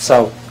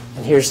 So,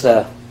 and here's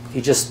the,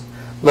 you just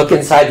look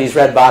inside these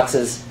red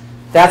boxes,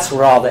 that's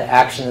where all the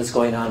action is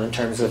going on in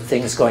terms of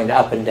things going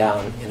up and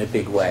down in a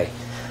big way.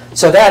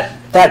 So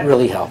that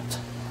really helped.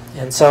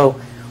 And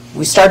so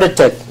we started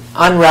to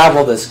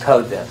unravel this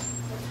code then.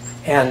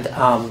 And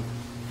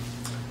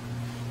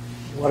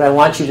what I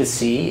want you to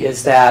see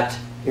is that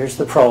here's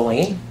the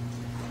proline,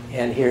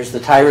 and here's the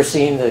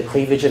tyrosine. The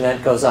cleavage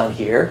event goes on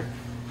here.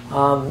 You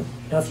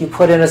know, if you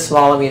put in a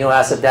small amino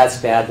acid, that's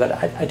bad, but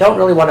I don't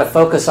really want to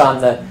focus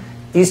on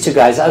these two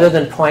guys other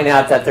than point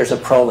out that there's a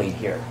proline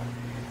here.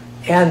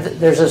 And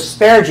there's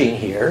asparagine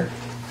here,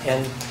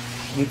 and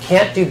you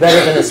can't do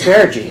better than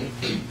asparagine.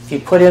 If you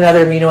put in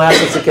other amino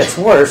acids, it gets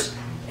worse.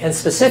 And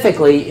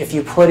specifically, if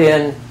you put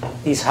in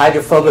these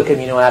hydrophobic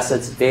amino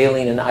acids,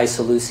 valine and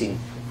isoleucine,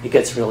 it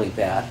gets really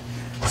bad.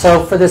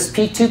 So for this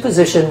P2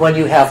 position, when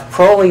you have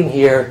proline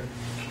here,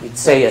 we'd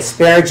say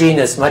asparagine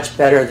is much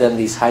better than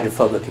these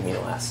hydrophobic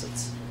amino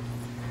acids.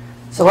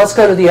 So let's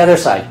go to the other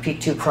side,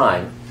 P2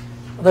 prime.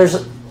 There's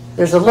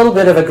a little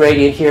bit of a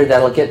gradient here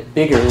that'll get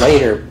bigger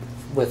later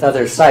with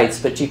other sites,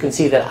 but you can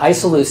see that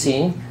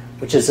isoleucine,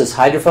 which is this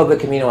hydrophobic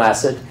amino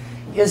acid,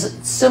 is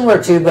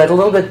similar to, but a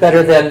little bit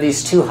better than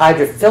these two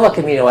hydrophilic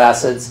amino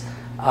acids,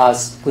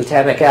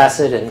 glutamic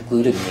acid and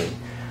glutamine.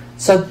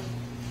 So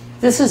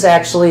this is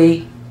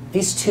actually,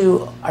 these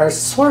two are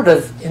sort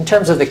of, in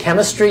terms of the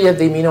chemistry of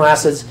the amino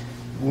acids,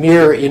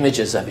 mirror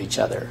images of each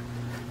other.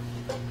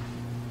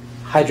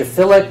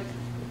 Hydrophilic,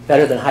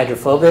 better than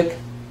hydrophobic.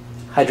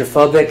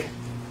 Hydrophobic,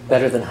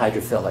 better than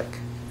hydrophilic.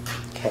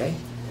 Okay?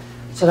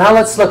 So now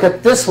let's look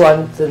at this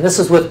one, and this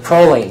is with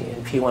proline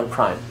in P1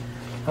 prime.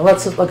 Now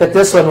let's look at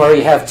this one where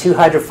we have two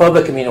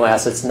hydrophobic amino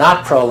acids,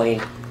 not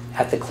proline,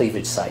 at the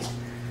cleavage site.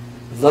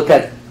 Look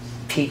at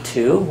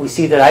P2. We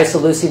see that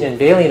isoleucine and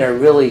valine are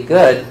really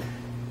good,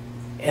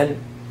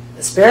 and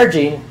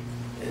asparagine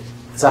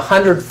is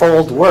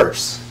 100-fold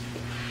worse.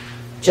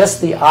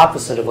 Just the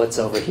opposite of what's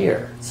over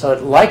here. So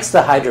it likes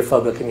the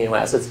hydrophobic amino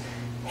acids,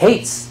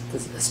 hates the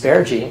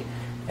asparagine,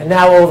 and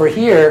now over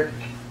here,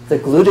 the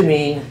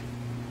glutamine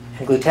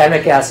and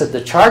glutamic acid,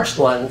 the charged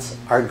ones,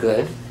 are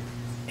good,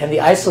 and the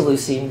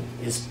isoleucine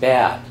is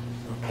bad.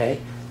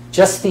 Okay?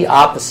 Just the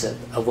opposite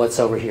of what's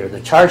over here. The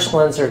charged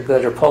ones are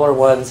good, or polar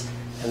ones,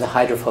 and the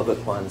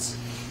hydrophobic ones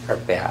are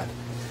bad.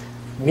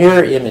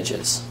 Mirror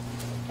images.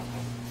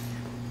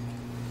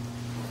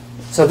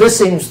 So this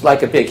seems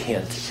like a big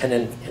hint, and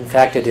in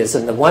fact it is.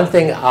 And the one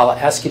thing I'll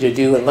ask you to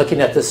do in looking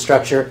at this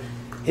structure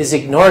is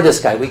ignore this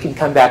guy. We can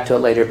come back to it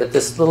later, but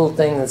this little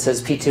thing that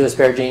says P2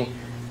 asparagine,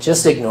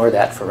 just ignore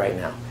that for right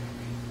now.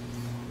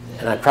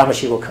 And I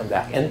promise you we'll come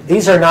back. And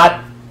these are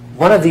not,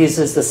 one of these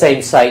is the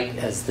same site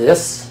as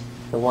this,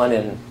 the one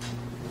in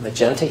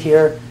magenta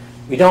here.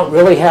 We don't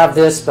really have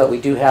this, but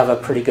we do have a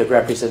pretty good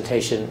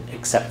representation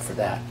except for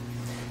that.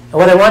 And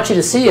what I want you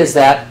to see is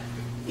that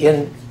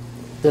in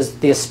the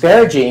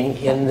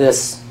asparagine in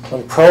this,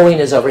 when proline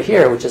is over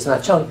here, which is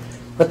not shown,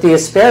 but the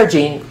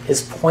asparagine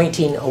is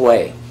pointing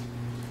away.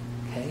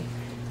 Okay?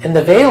 And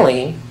the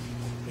valine,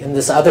 in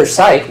this other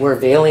site where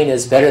valine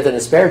is better than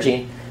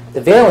asparagine, the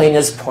valine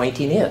is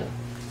pointing in.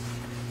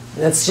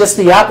 And it's just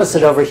the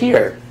opposite over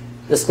here.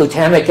 This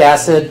glutamic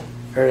acid,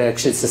 or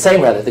actually it's the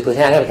same rather, the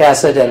glutamic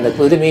acid and the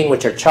glutamine,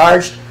 which are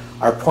charged,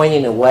 are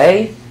pointing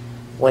away.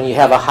 When you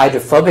have a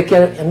hydrophobic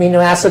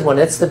amino acid, when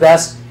it's the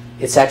best,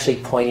 it's actually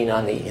pointing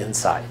on the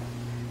inside.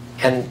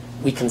 And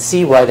we can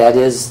see why that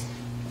is.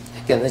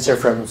 Again, these are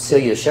from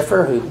Celia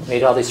Schiffer, who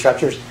made all these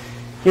structures.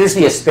 Here's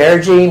the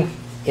asparagine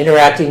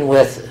interacting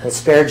with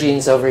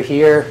asparagines over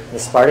here,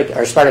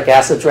 aspartic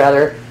acids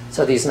rather.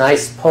 So these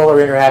nice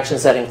polar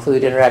interactions that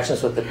include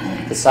interactions with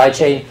the side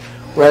chain,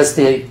 whereas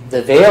the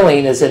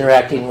valine is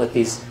interacting with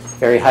these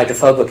very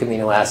hydrophobic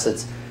amino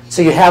acids.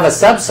 So you have a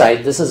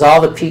subsite, this is all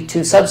the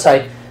P2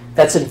 subsite,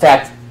 that's in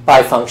fact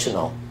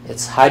bifunctional.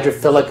 It's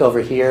hydrophilic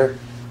over here,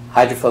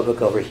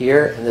 hydrophobic over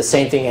here, and the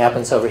same thing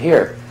happens over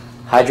here.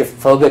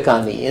 Hydrophobic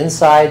on the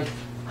inside,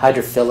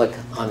 hydrophilic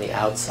on the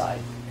outside.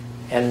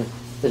 And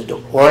the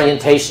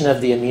orientation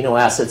of the amino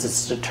acids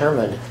is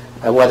determined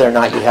by whether or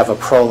not you have a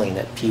proline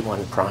at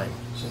P1 prime.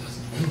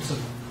 So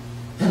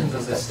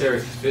does the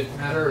steric fit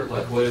matter?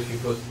 Like, what if you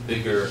put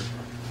bigger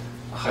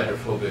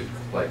hydrophobic,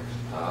 like,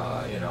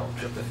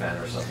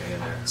 tryptophan or something in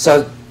there?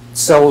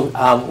 So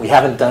we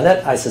haven't done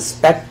it. I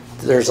suspect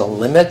there's a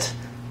limit.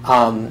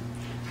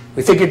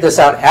 We figured this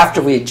out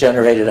after we had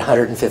generated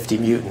 150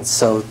 mutants.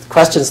 So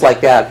questions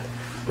like that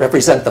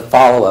represent the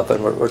follow-up,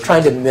 and we're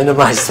trying to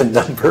minimize the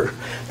number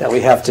that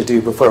we have to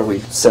do before we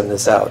send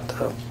this out.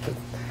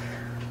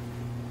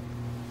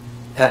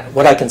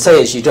 What I can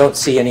say is you don't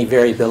see any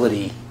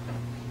variability.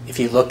 If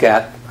you look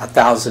at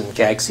 1,000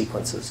 GAG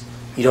sequences,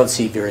 you don't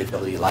see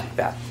variability like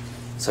that.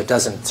 So it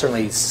doesn't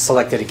certainly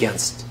select it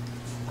against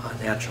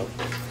naturally.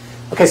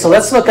 Okay, so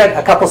let's look at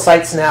a couple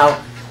sites now,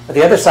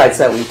 the other sites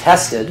that we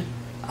tested.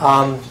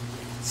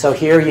 So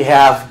here you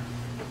have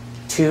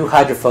two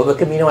hydrophobic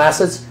amino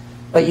acids.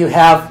 but you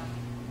have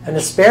an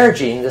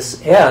asparagine,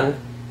 this N,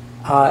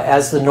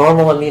 as the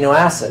normal amino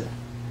acid.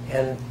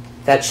 And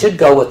that should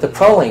go with the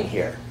proline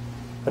here.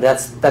 But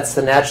that's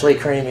the naturally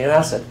occurring amino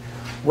acid.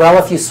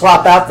 Well, if you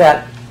swap out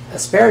that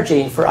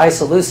asparagine for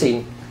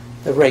isoleucine,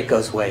 the rate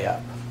goes way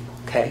up.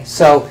 Okay,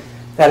 so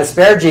that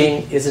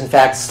asparagine is in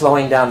fact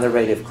slowing down the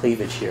rate of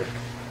cleavage here.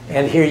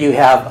 And here you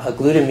have a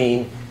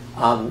glutamine,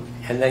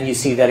 and then you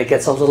see that it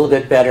gets a little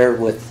bit better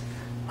with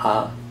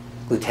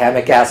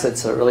glutamic acid,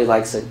 so it really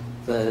likes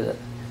the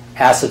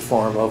acid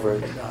form over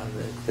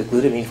the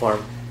glutamine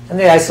form. And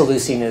the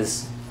isoleucine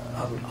is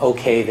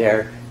okay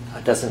there.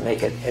 It doesn't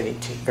make it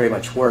very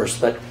much worse,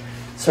 but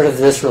sort of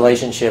this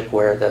relationship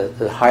where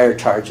the higher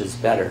charge is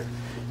better.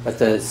 But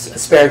the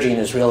asparagine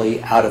is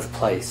really out of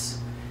place.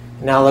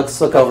 Now let's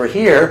look over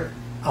here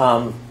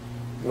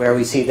where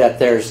we see that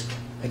there's,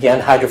 again,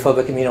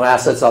 hydrophobic amino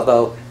acids,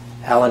 although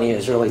alanine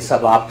is really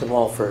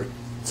suboptimal for,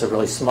 it's a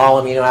really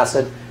small amino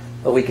acid.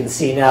 But we can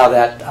see now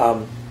that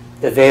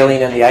the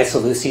valine and the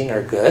isoleucine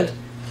are good.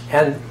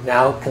 And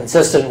now,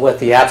 consistent with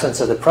the absence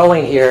of the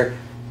proline here,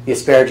 the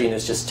asparagine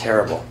is just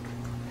terrible.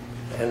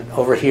 And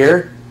over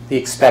here, the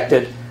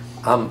expected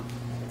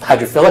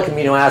hydrophilic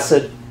amino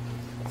acid.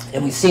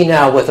 And we see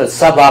now with a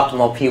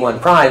suboptimal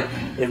P1 prime,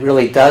 it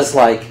really does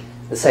like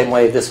the same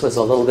way this was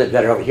a little bit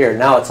better over here.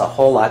 Now it's a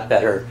whole lot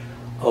better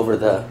over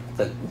the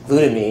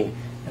glutamine.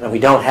 And we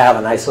don't have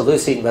an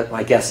isoleucine, but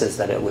my guess is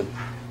that it would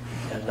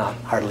not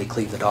hardly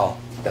cleave at all.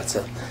 That's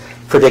a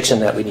prediction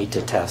that we need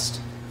to test.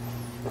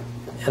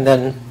 And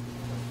then,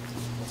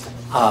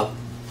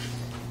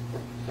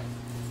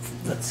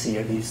 let's see,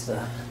 are these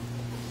the...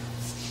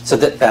 So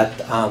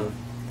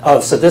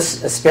so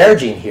this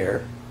asparagine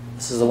here,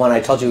 this is the one I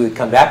told you we'd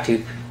come back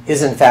to,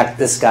 is in fact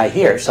this guy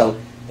here. So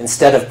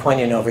instead of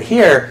pointing over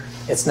here,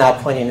 it's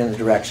now pointing in the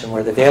direction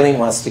where the valine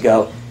wants to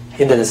go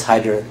into this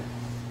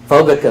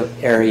hydrophobic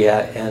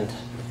area and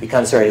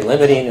becomes very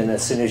limiting. And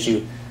as soon as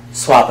you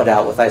swap it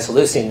out with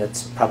isoleucine,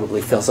 it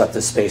probably fills up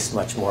the space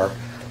much more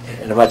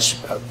in a much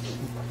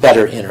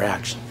better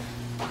interaction.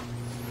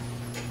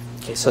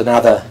 Okay, so now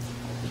the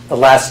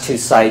last two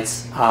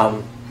sites,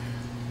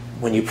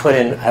 when you put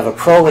in, I have a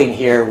proline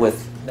here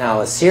with now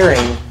a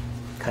serine,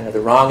 kind of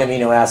the wrong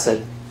amino acid,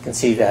 you can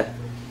see that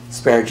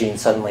asparagine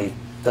suddenly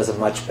does a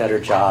much better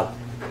job.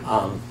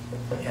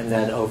 And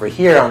then over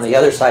here on the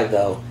other side,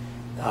 though,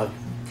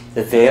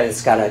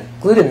 it's got a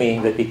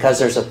glutamine, but because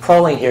there's a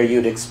proline here,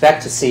 you'd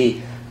expect to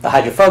see the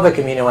hydrophobic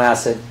amino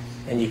acid,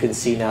 and you can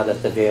see now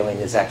that the valine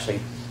is actually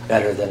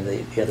better than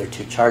the other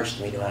two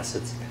charged amino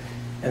acids.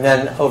 And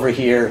then over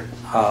here,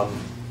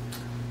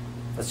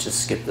 let's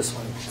just skip this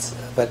one.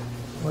 But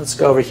let's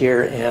go over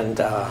here, and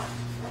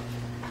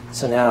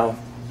so now,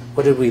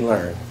 what did we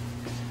learn?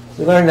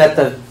 We learned that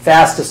the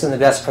fastest and the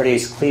best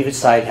protease cleavage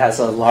site has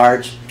a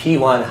large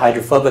P1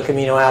 hydrophobic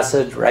amino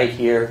acid right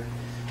here,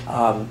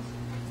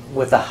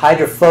 with a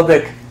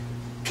hydrophobic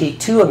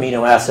P2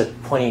 amino acid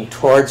pointing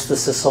towards the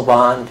cis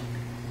bond,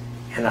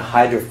 and a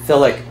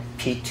hydrophilic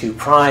P2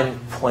 prime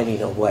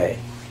pointing away.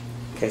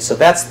 Okay, so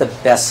that's the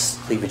best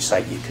cleavage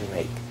site you can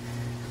make.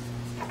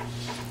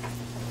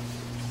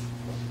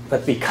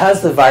 But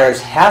because the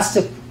virus has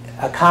to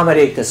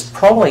accommodate this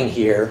proline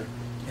here,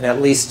 in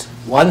at least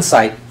one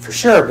site for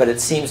sure, but it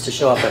seems to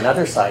show up in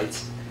other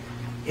sites,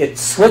 it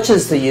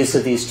switches the use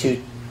of these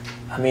two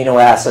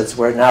amino acids,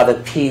 where now the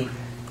P2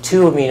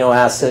 amino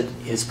acid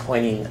is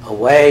pointing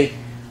away,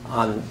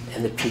 and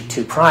the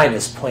P2 prime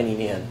is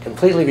pointing in,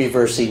 completely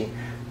reversing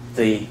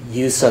the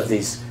use of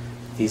these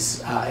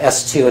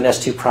S2 and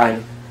S2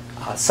 prime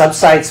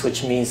subsites,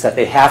 which means that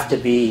they have to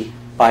be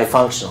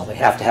bifunctional. They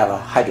have to have a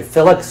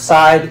hydrophilic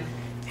side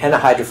and a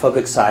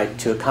hydrophobic side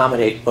to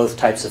accommodate both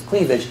types of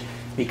cleavage,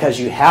 because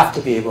you have to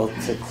be able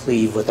to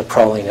cleave with a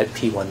proline at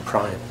P1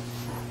 prime.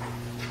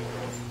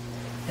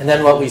 And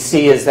then what we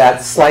see is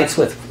that sites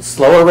with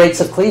slower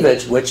rates of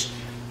cleavage, which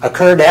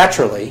occur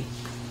naturally,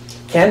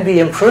 can be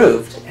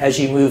improved as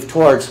you move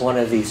towards one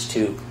of these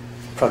two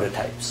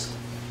prototypes.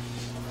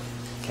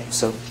 Okay,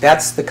 so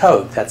that's the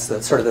code. That's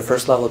the sort of the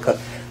first level of code.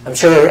 I'm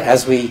sure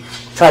as we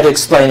try to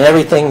explain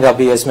everything, there'll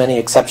be as many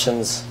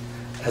exceptions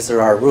as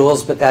there are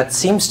rules, but that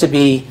seems to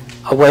be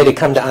a way to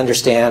come to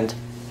understand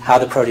how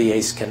the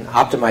protease can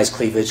optimize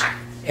cleavage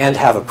and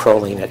have a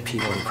proline at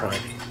P1 prime.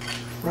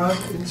 Ron,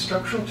 in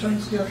structural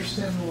terms, do you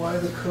understand why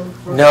the code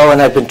works? No, and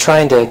I've been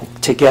trying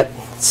to get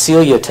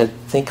Celia to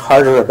think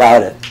harder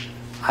about it.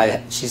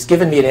 She's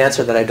given me an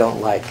answer that I don't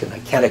like and I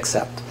can't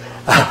accept.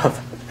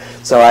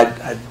 So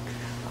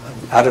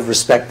out of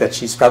respect that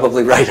she's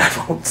probably right,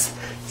 I won't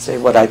say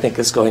what I think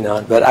is going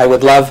on. But I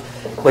would love,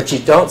 what you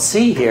don't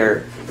see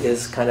here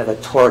is kind of a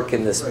torque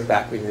in this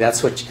back reading.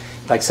 That's what,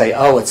 like say,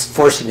 oh, it's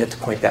forcing it to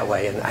point that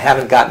way. And I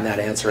haven't gotten that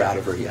answer out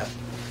of her yet.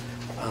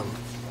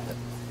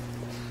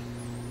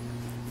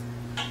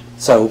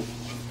 So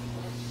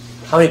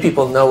how many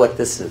people know what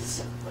this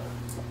is?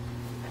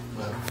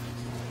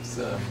 Is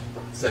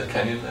that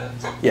canyon land?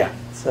 Yeah,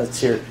 so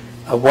it's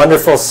a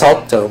wonderful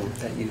salt dome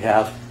that you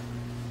have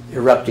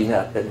erupting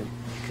up, and you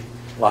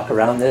can walk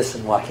around this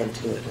and walk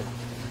into it.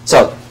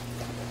 So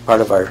part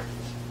of our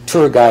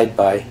tour guide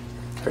by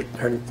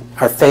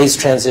our phase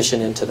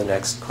transition into the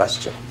next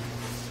question.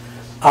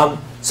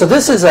 So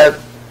this is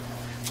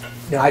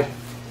I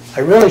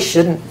really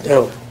shouldn't,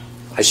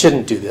 I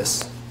shouldn't do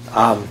this.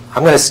 I'm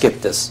going to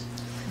skip this.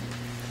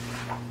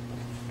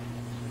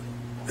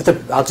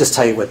 I'll just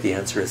tell you what the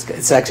answer is.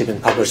 It's actually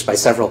been published by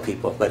several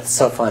people, but it's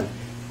so fun.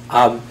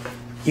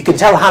 You can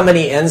tell how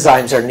many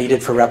enzymes are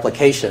needed for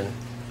replication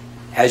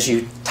as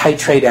you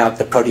titrate out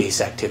the protease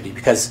activity,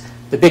 because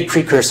the big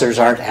precursors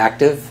aren't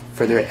active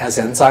as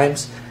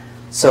enzymes.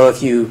 So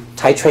if you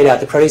titrate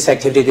out the protease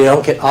activity, they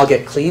don't all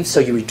get cleaved, so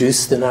you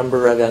reduce the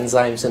number of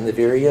enzymes in the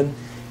virion.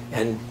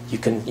 And you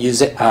can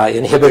use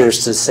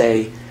inhibitors to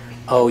say,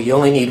 oh, you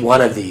only need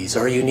one of these,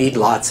 or you need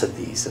lots of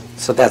these. And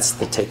so that's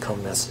the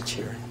take-home message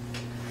here.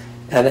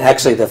 And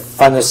actually, the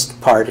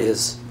funnest part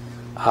is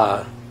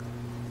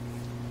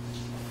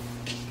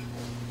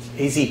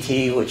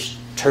AZT, which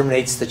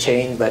terminates the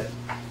chain but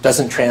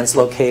doesn't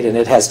translocate, and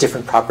it has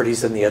different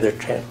properties than the other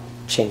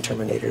chain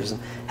terminators.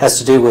 And has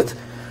to do with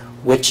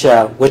which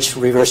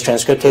reverse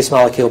transcriptase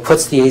molecule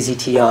puts the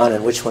AZT on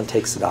and which one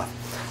takes it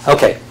off.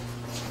 Okay,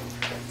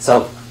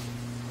 so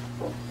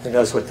who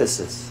knows what this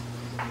is?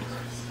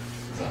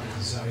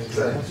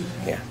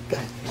 Yeah,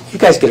 you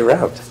guys get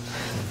around.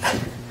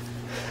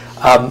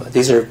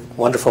 These are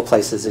wonderful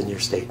places in your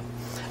state.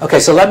 Okay,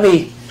 so let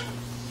me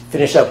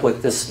finish up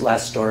with this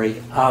last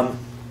story.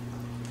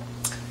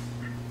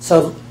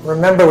 So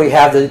remember, we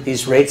have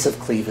these rates of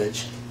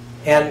cleavage.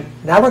 And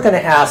now we're going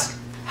to ask,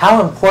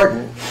 how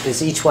important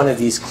is each one of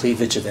these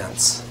cleavage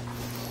events?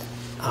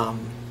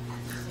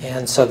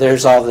 And so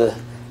there's all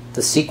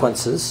the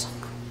sequences.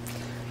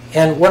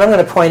 And what I'm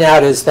going to point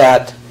out is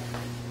that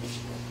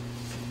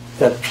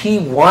the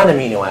P1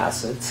 amino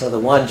acid, so the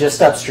one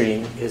just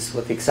upstream, is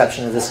with the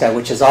exception of this guy,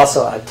 which is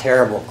also a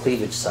terrible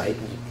cleavage site.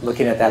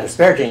 Looking at that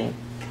asparagine,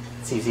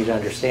 it's easy to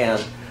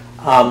understand.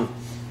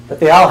 But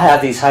they all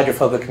have these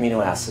hydrophobic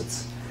amino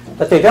acids.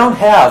 But they don't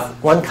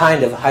have one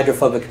kind of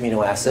hydrophobic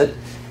amino acid,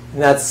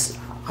 and that's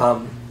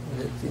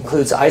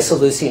includes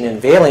isoleucine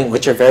and valine,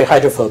 which are very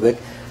hydrophobic.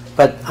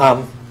 But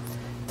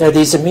there are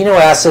these amino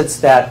acids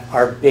that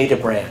are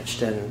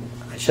beta-branched, and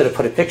I should have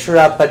put a picture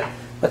up,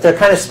 but they're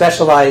kind of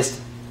specialized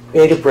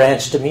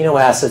beta-branched amino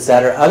acids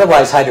that are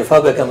otherwise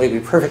hydrophobic and would be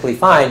perfectly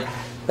fine,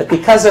 but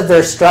because of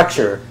their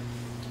structure,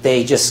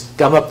 they just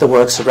gum up the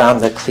works around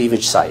the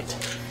cleavage site.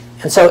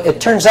 And so it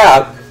turns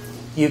out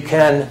you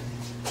can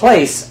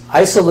place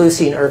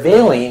isoleucine or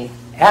valine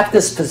at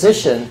this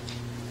position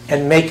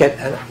and make it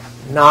a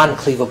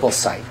non-cleavable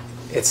site.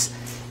 It's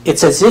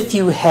as if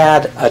you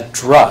had a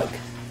drug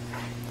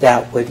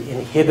that would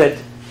inhibit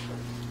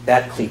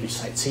that cleavage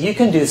site. So you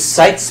can do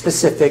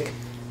site-specific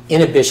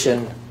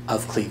inhibition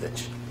of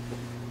cleavage.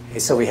 Okay,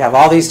 so we have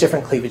all these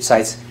different cleavage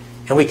sites,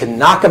 and we can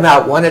knock them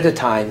out one at a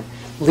time,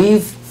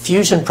 leave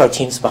fusion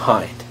proteins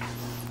behind.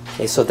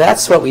 Okay, so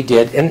that's what we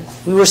did. And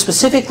we were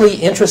specifically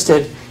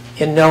interested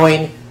in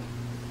knowing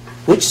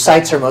which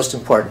sites are most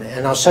important.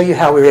 And I'll show you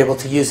how we were able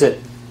to use it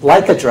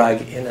like a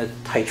drug in a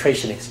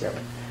titration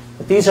experiment.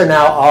 But these are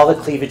now all the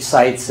cleavage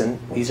sites, and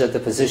these are the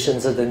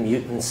positions of the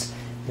mutants.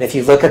 And if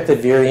you look at the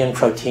Virion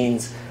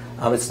proteins,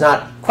 it's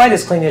not quite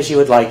as clean as you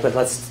would like, but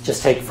let's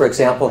just take, for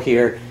example,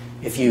 here,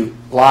 if you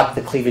block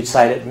the cleavage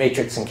site at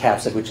matrix and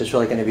capsid, which is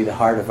really going to be the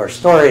heart of our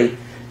story,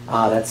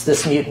 that's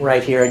this mutant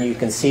right here, and you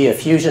can see a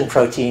fusion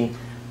protein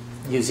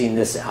using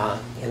this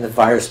in the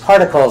virus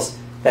particles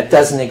that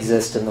doesn't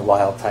exist in the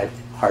wild type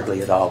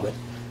hardly at all. But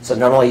so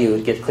normally you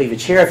would get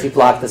cleavage here. If you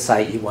block the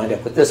site, you wind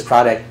up with this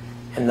product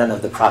and none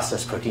of the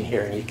processed protein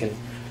here. And you can,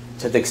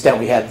 to the extent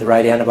we had the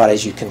right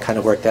antibodies, you can kind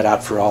of work that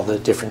out for all the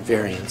different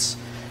variants.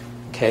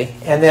 Okay,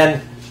 and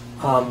then,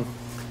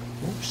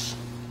 oops.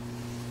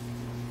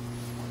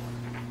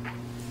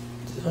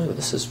 Oh,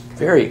 this is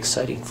very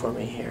exciting for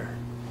me here.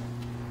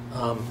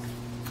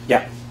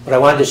 Yeah, what I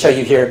wanted to show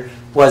you here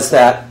was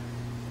that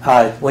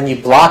when you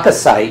block a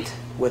site,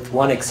 with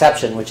one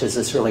exception, which is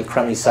this really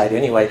crummy site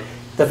anyway,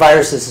 the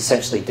virus is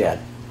essentially dead.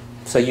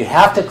 So you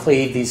have to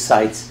cleave these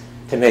sites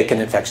to make an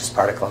infectious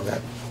particle, and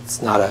that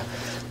it's not a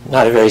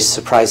very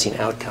surprising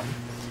outcome.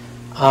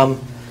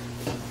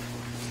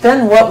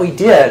 Then what we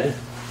did,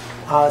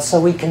 so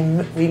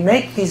we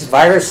make these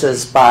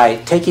viruses by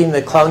taking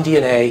the clone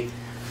DNA,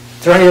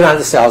 throwing it on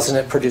the cells, and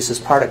it produces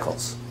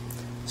particles.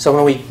 So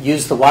when we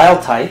use the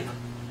wild type,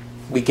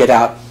 we get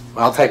out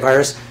wild type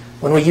virus.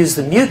 When we use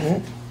the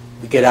mutant,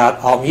 we get out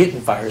all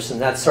mutant virus,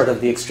 and that's sort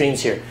of the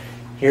extremes here.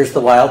 Here's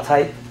the wild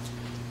type,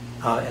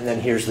 and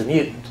then here's the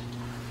mutant.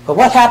 But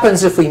what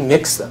happens if we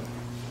mix them?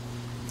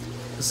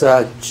 It's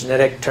a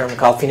genetic term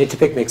called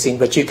phenotypic mixing,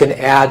 but you can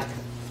add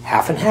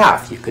half and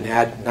half. You can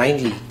add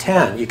 90,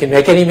 10. You can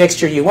make any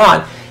mixture you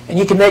want, and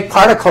you can make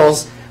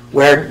particles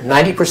where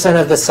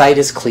 90% of the site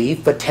is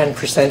cleaved, but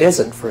 10%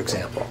 isn't, for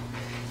example.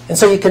 And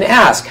so you can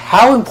ask,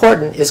 how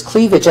important is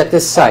cleavage at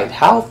this site?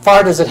 How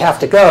far does it have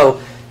to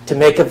go to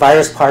make a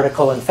virus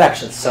particle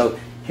infection? So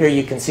here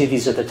you can see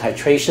these are the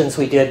titrations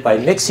we did by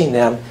mixing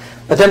them.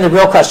 But then the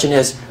real question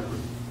is,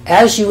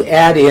 as you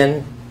add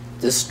in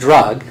this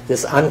drug,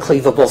 this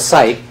uncleavable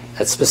site,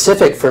 that's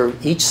specific for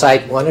each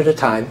site one at a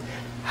time,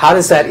 how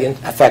does that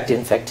affect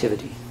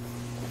infectivity?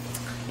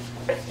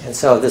 And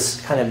so this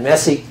kind of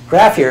messy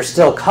graph here is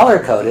still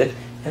color-coded.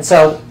 And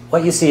so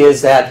what you see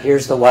is that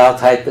here's the wild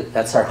type,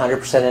 that's our 100%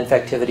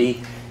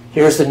 infectivity.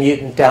 Here's the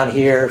mutant down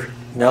here,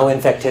 no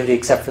infectivity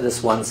except for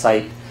this one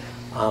site.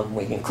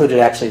 We included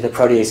actually the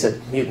protease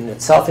mutant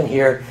itself in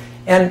here.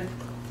 And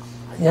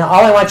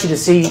all I want you to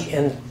see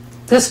in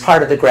this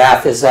part of the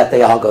graph is that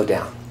they all go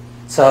down.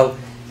 So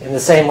in the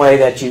same way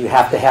that you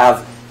have to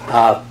have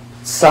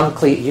some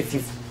cleavage, if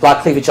you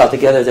block cleavage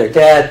altogether, they're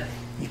dead.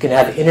 You can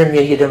have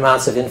intermediate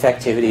amounts of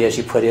infectivity as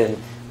you put in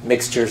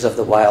mixtures of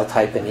the wild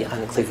type and the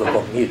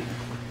uncleavable mutant.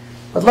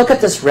 But look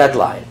at this red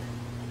line.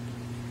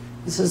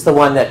 This is the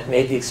one that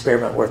made the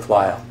experiment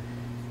worthwhile.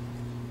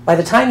 By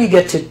the time you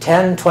get to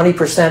 10,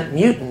 20%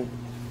 mutant,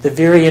 the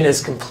virion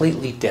is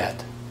completely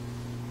dead.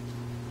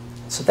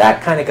 So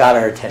that kind of got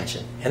our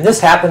attention. And this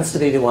happens to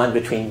be the one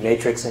between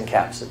matrix and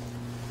capsid.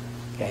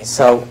 Okay,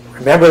 so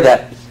remember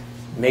that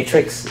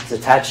matrix is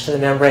attached to the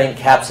membrane,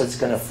 capsid's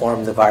going to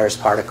form the virus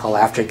particle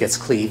after it gets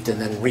cleaved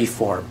and then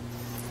reform.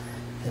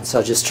 And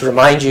so just to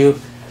remind you,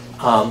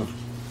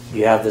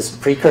 you have this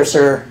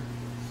precursor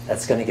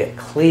that's going to get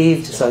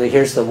cleaved. So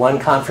here's the one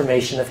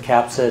conformation of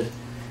capsid,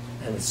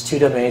 and it's 2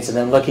 domains. And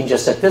then looking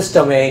just at this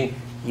domain,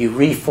 you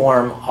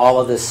reform all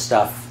of this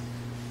stuff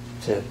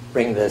to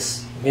bring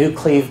this new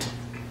cleaved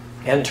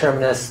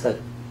N-terminus, the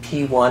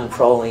P1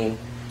 proline,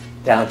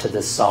 down to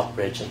this salt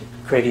bridge and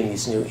creating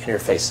these new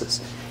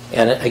interfaces.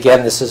 And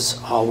again, this is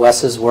all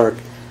Wes's work.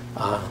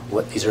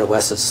 These are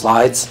Wes's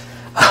slides.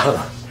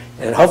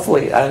 And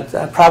hopefully,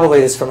 probably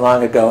it's from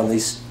long ago and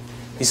these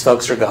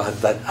folks are gone.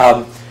 But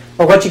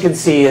what you can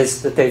see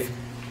is that they've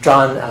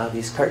drawn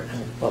these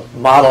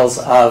models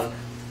of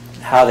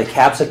how the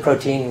capsid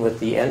protein with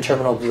the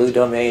N-terminal blue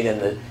domain and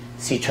the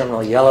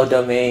C-terminal yellow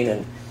domain,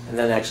 and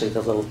then actually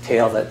the little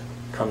tail that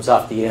comes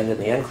off the end in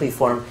the N-cleave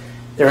form,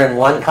 they're in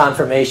one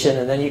conformation.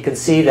 And then you can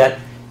see that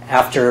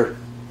after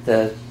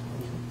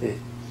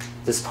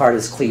this part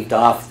is cleaved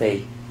off,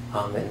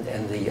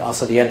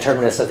 also the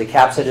N-terminus of the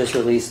capsid is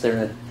released.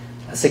 They're in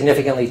a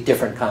significantly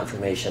different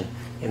conformation.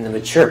 In the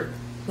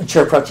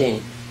mature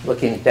protein,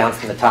 looking down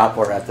from the top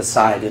or at the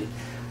side,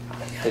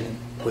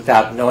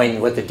 without knowing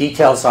what the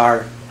details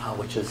are,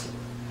 which is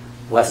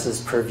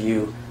Wes's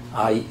purview,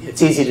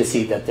 it's easy to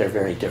see that they're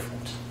very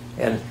different.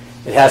 And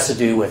it has to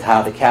do with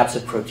how the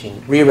capsid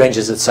protein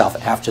rearranges itself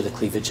after the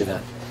cleavage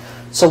event.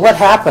 So what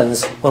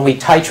happens when we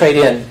titrate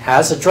in,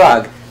 as a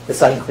drug,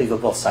 this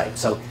uncleavable site?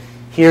 So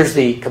here's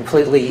the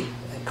completely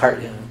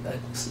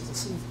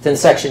thin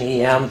section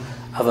EM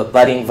of a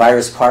budding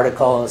virus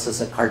particle. This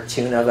is a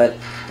cartoon of it.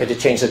 I had to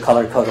change the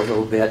color code a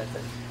little bit.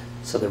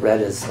 So the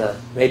red is the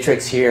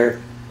matrix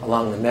here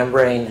along the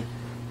membrane.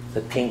 The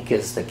pink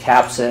is the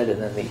capsid,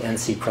 and then the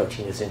NC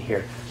protein is in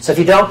here. So if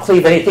you don't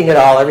cleave anything at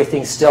all,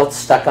 everything's still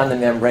stuck on the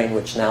membrane,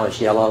 which now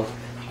is yellow,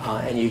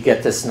 and you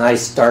get this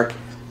nice dark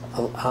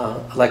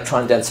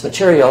electron-dense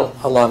material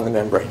along the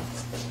membrane.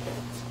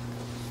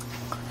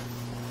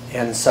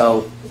 And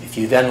so if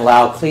you then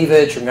allow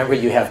cleavage, remember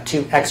you have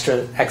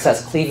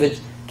excess cleavage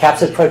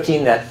capsid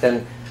protein that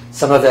then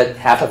some of it,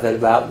 half of it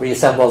about,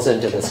 reassembles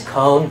into this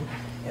cone.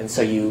 And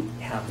so you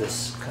have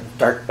this kind of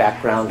dark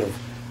background of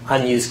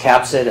unused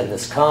capsid and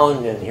this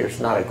cone, and here's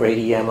not a great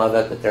EM of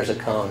it, but there's a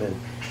cone, and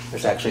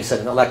there's actually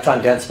some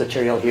electron-dense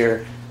material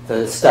here.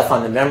 The stuff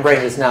on the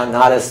membrane is now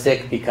not as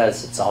thick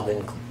because it's all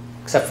been,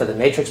 except for the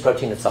matrix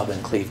protein, it's all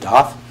been cleaved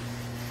off.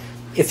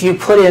 If you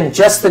put in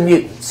just the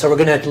mutant, so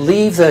we're going to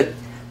leave the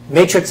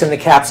matrix and the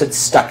capsid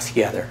stuck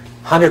together,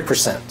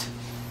 100%.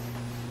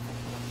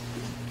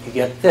 You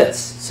get this.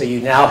 So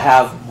you now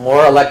have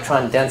more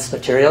electron-dense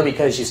material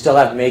because you still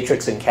have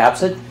matrix and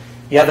capsid.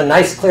 You have a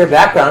nice clear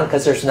background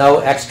because there's no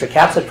extra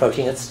capsid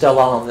protein. It's still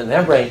all on the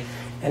membrane.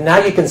 And now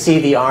you can see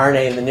the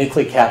RNA and the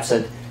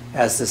nucleocapsid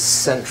as this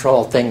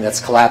central thing that's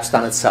collapsed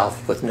on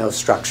itself with no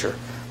structure,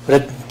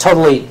 but a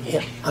totally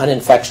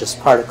uninfectious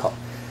particle.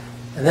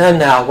 And then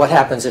now, what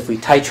happens if we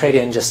titrate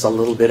in just a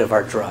little bit of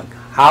our drug?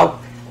 How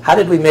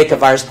did we make a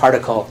virus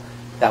particle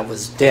that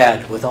was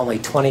dead with only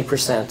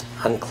 20%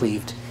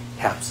 uncleaved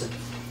capsid?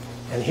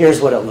 And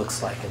here's what it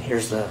looks like. And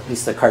here's at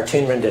least the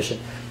cartoon rendition.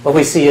 What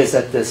we see is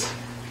that this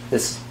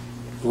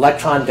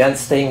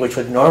electron-dense thing, which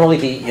would normally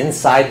be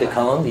inside the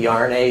cone, the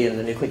RNA and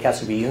the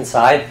nucleocapsid would be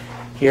inside.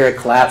 Here it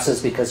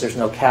collapses because there's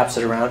no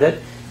capsid around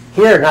it.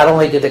 Here, not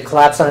only did it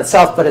collapse on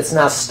itself, but it's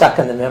now stuck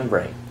in the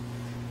membrane.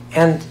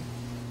 And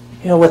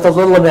with a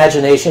little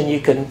imagination, you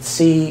can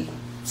see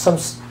some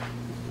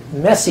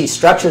messy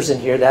structures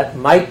in here that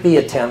might be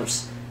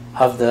attempts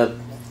of the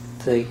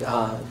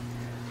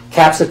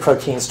capsid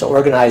proteins to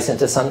organize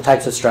into some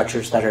types of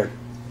structures that are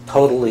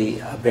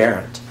totally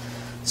aberrant.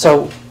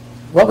 So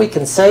what we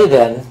can say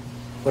then,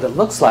 what it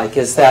looks like,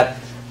 is that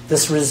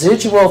this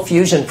residual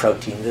fusion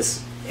protein,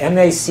 this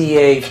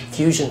MACA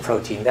fusion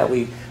protein that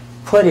we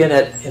put in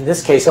it, in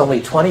this case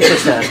only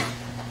 20%,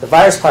 the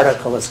virus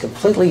particle is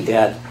completely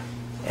dead.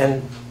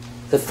 And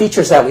the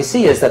features that we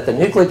see is that the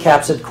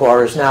nucleocapsid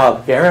core is now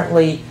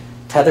aberrantly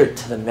tethered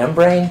to the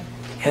membrane,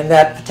 and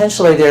that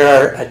potentially there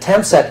are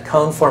attempts at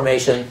cone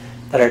formation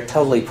that are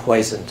totally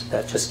poisoned,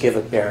 that just give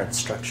it barren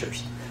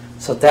structures.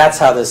 So that's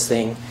how this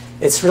thing,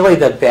 it's really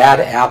the bad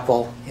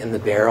apple in the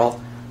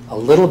barrel. A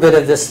little bit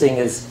of this thing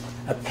is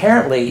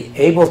apparently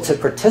able to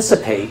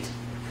participate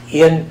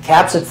in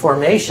capsid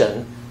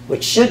formation,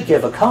 which should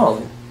give a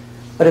cone,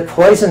 but it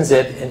poisons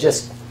it and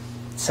just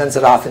sends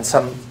it off in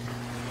some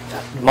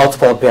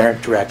multiple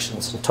aberrant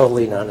directions and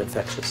totally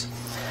non-infectious.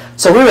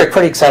 So we were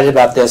pretty excited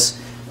about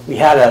this. We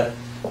had a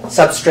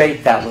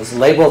substrate that was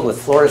labeled with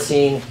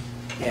fluorescein,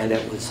 and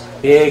it was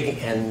big,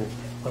 and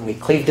when we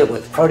cleaved it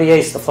with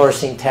protease, the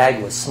fluorescein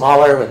tag was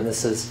smaller, and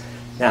this is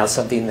now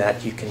something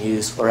that you can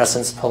use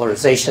fluorescence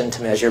polarization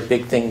to measure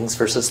big things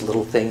versus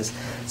little things.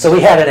 So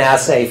we had an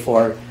assay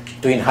for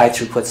doing high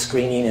throughput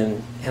screening,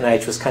 and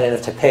NIH was kind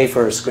enough to pay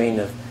for a screen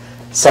of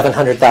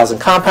 700,000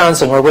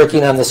 compounds, and we're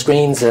working on the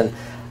screens, and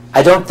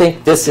I don't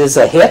think this is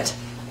a hit,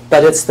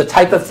 but it's the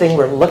type of thing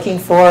we're looking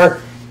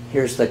for.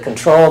 Here's the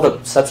control, the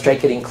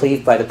substrate getting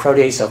cleaved by the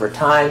protease over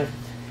time,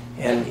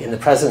 and in the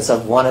presence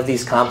of one of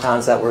these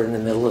compounds that were in the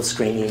middle of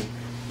screening,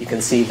 you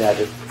can see that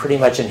it pretty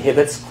much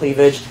inhibits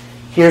cleavage.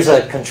 Here's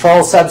a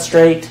control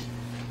substrate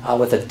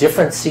with a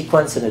different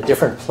sequence in a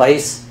different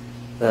place,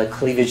 the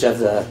cleavage of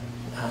the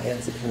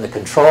in the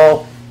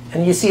control.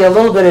 And you see a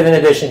little bit of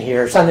inhibition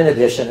here, some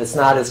inhibition. It's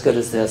not as good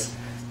as this,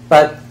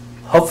 but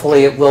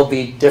hopefully it will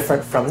be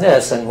different from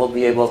this, and we'll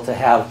be able to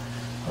have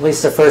at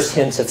least the first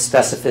hints of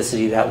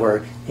specificity that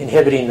we're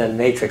inhibiting the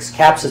matrix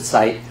capsid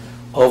site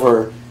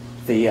over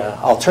the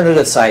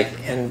alternative site,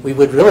 and we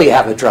would really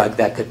have a drug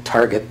that could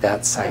target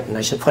that site. And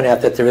I should point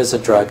out that there is a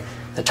drug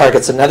that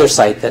targets another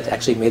site that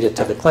actually made it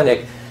to the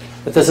clinic,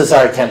 but this is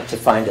our attempt to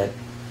find an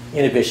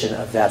inhibition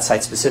of that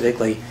site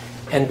specifically.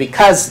 And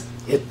because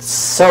it's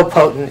so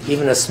potent,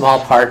 even a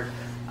small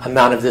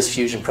amount of this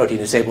fusion protein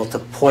is able to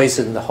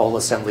poison the whole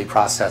assembly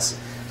process.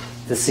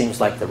 This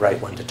seems like the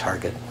right one to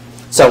target.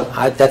 So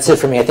that's it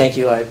for me. I thank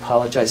you. I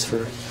apologize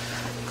for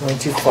going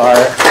too far.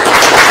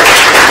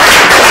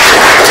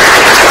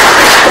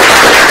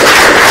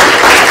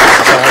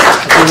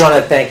 I do want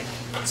to thank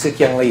Suk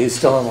Young Lee, who's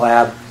still in the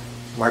lab,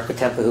 Mark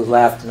Patempa, who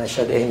left, and I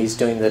showed Amy's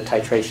doing the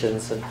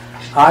titrations. And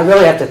I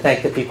really have to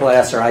thank the people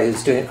at SRI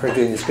who are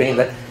doing the screening,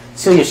 but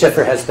Celia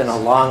Schiffer has been a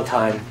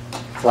long-time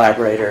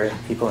collaborator,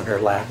 and people in her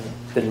lab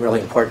have been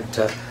really important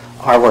to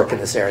our work in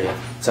this area.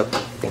 So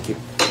thank you.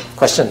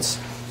 Questions?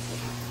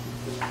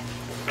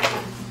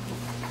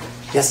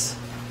 Yes?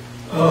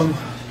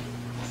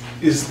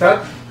 Is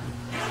that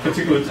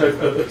particular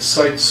type of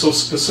site so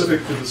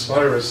specific to this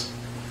virus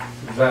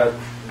that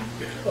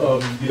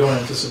you don't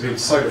anticipate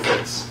side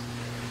effects?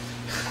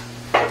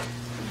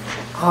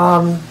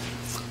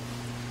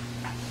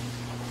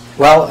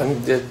 Well,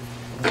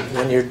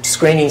 when you're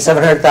screening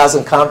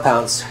 700,000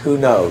 compounds, who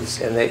knows?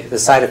 And the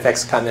side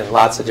effects come in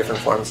lots of different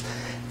forms.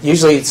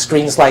 Usually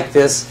screens like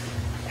this,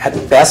 at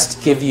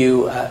best, give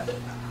you a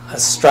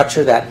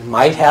structure that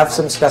might have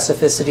some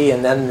specificity,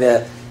 and then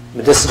the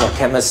medicinal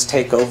chemists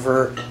take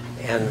over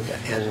and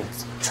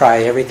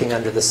try everything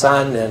under the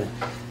sun. And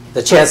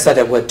the chance that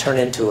it would turn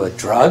into a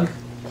drug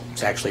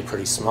is actually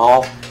pretty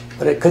small,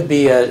 but it could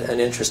be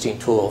an interesting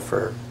tool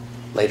for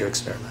later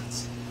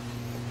experiments.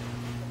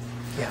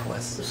 Yeah,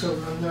 Wes. So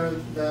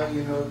now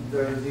you know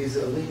there are these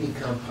Alini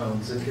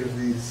compounds that give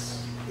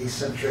these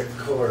eccentric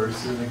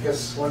cores, and I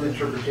guess one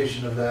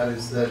interpretation of that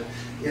is that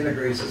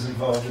integrase is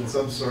involved in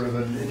some sort of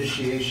an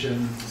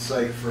initiation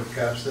site for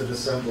capsid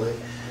assembly.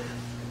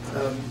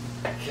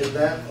 Can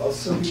that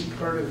also be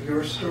part of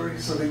your story?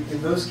 So that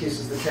in those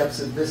cases, the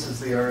capsid misses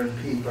the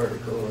RNP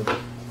particle and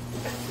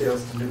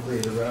fails to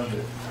nucleate around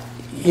it.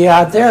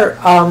 Yeah,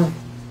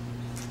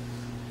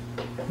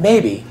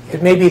 maybe.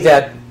 It may be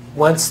that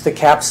once the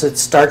capsid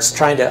starts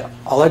trying to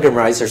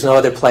oligomerize, there's no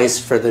other place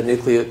for the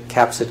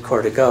nucleocapsid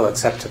core to go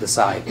except to the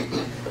side.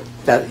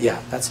 Yeah,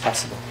 that's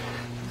possible.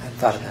 I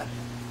thought of that.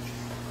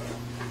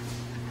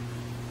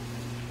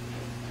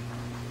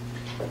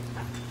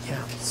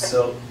 Yeah.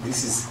 So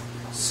this is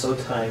so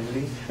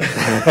timely.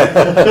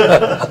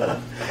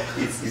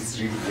 It's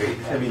really great.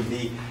 I mean,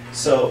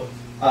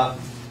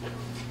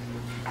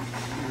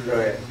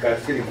 gut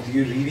feeling, do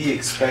you really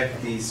expect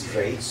these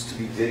rates to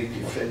be very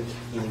different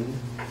in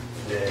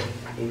the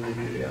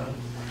Virion?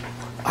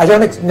 I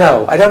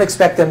don't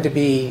expect them to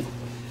be.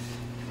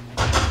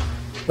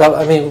 Well,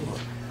 I mean,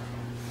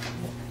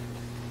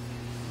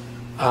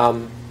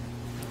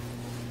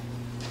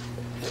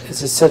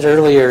 as I said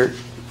earlier,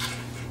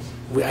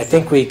 I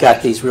think we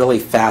got these really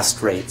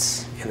fast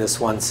rates in this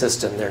one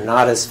system. They're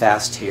not as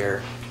fast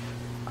here.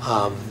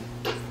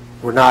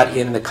 We're not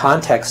in the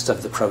context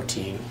of the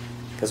protein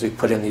because we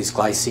put in these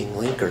glycine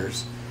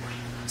linkers.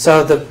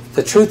 So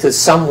the truth is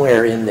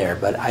somewhere in there,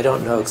 but I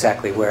don't know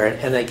exactly where.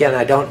 And again,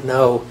 I don't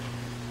know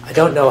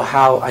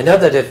how. I know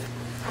that if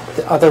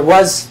there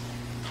was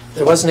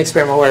an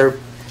experiment where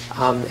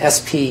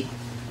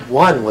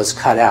SP1 was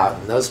cut out,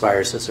 and those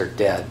viruses are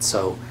dead.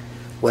 So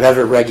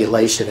whatever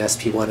regulation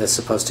SP1 is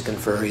supposed to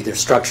confer, either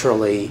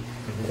structurally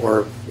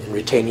or in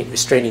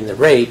restraining the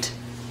rate,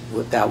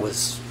 that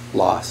was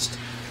lost.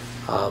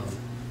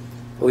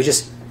 We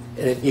just,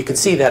 you can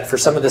see that for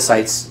some of the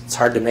sites, it's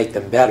hard to make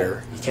them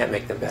better. You can't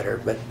make them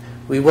better, but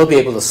we will be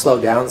able to slow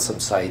down some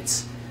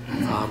sites.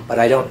 But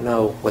I don't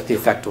know what the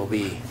effect will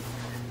be,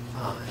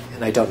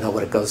 and I don't know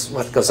what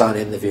goes on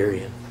in the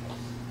virion.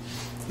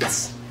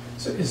 Yes.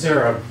 So is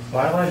there a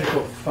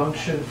biological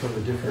function for the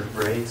different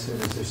rates,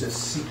 and is there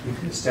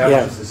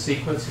establishes the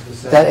sequence of the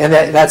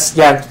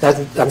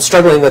cell? I'm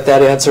struggling with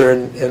that answer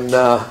in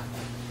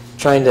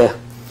trying to.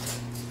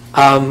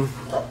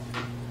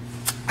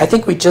 I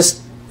think we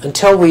just,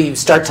 until we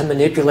start to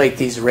manipulate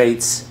these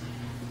rates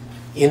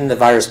in the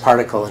virus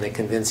particle in a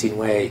convincing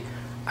way,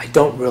 I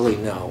don't really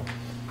know.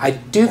 I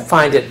do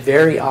find it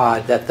very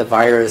odd that the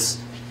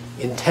virus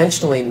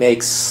intentionally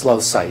makes slow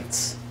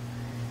sites,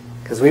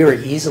 because we were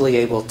easily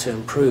able to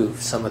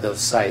improve some of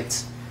those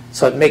sites.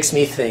 So it makes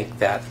me think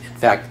that, in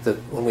fact,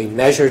 when we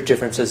measure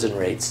differences in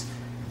rates,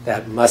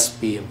 that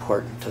must be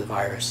important to the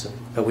virus.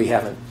 But we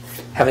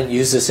haven't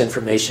used this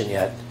information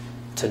yet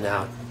to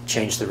now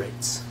change the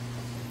rates.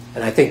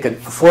 And I think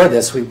that before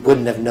this, we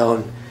wouldn't have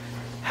known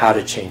how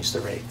to change the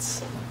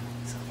rates.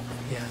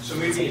 So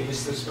maybe I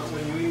missed this, but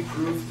when you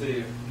improve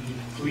the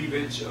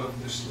cleavage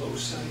of the slow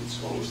sites,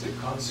 what was the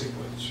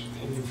consequence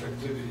in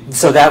infectivity?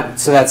 So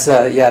that's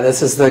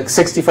this is the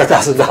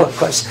 $64,000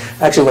 question.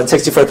 Actually, when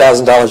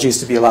 $64,000 used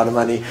to be a lot of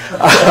money,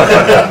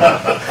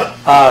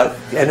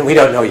 and we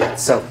don't know yet.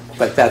 So,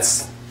 but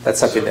that's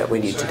something that we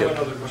need to do. I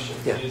have another question.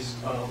 Yeah. Is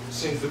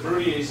since the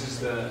protease is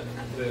the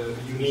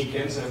unique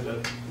enzyme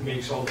that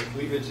makes all the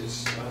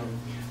cleavages,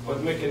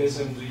 what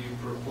mechanism do you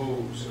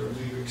propose or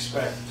do you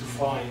expect to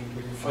find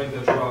when you find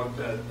a drug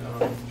that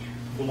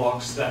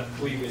blocks that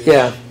cleavage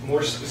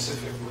more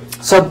specifically?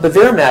 So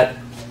Beviramet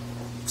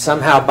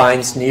somehow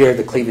binds near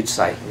the cleavage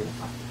site, and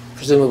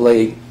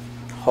presumably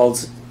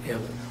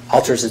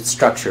alters its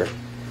structure.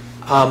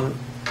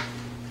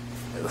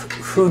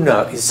 Who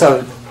knows?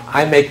 So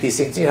I make these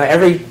things.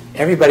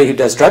 Everybody who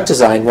does drug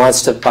design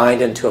wants to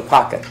bind into a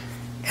pocket,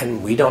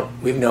 and we know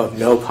of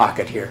no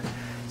pocket here.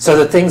 So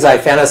the things I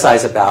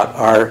fantasize about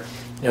are,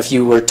 if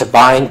you were to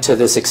bind to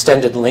this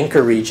extended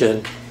linker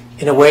region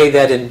in a way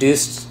that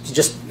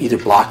just either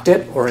blocked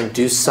it or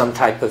induced some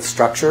type of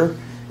structure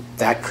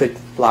that could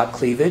block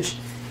cleavage.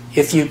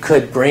 If you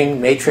could bring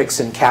matrix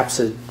and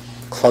capsid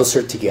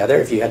closer together,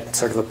 if you had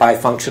sort of a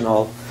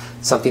bifunctional,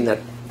 something that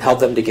held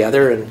them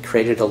together and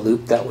created a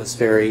loop that was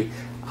very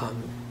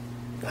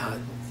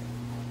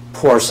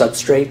poor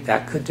substrate,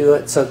 that could do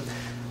it. So,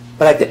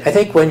 but I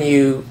think when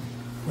you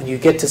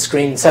get to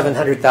screen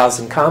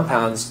 700,000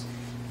 compounds,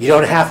 you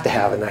don't have to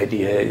have an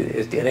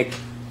idea.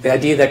 The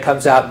idea that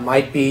comes out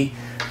might be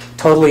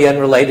totally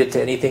unrelated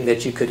to anything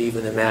that you could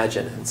even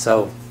imagine. And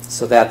so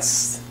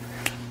that's,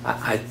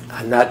 I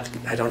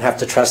don't have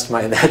to trust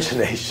my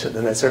imagination,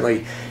 and I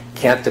certainly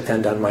can't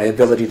depend on my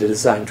ability to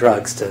design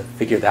drugs to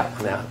figure that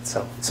one out.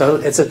 So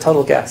it's a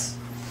total guess.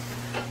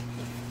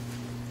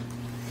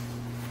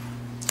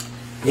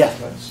 Yeah.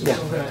 So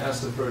I'm going to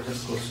ask the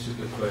protestical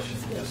stupid question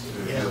just to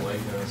reveal my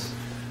ignorance.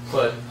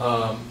 But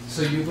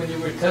so when you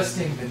were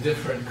testing the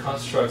different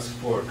constructs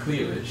for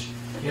cleavage,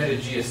 you had a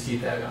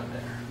GST tag on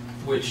there,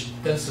 which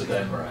tends to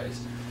dimerize.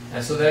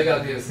 And so that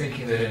got me to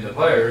thinking that in the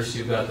virus,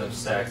 you've got them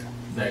stacked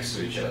next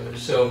to each other.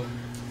 So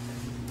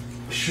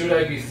should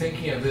I be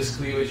thinking of this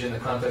cleavage in the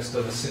context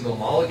of a single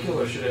molecule,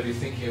 or should I be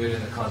thinking of it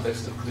in the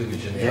context of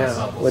cleavage in the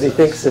ensemble? What do you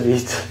think,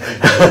 Savit?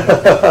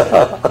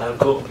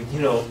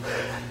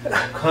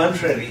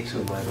 Contrary to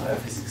my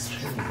biophysics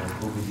training,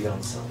 I'll go with the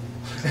ensemble.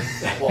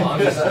 Well, I'm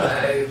just,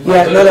 I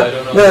don't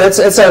know.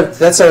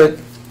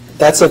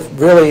 That's a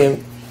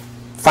really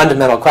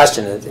fundamental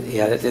question.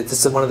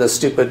 It's one of those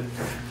stupid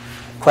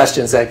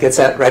questions that gets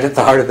right at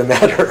the heart of the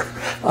matter.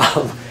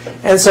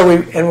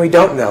 And we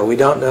don't know. We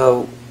don't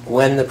know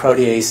when the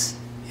protease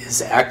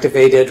is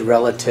activated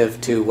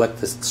relative to what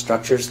the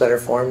structures that are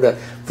formed.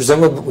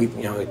 Presumably,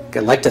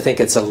 I'd like to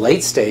think it's a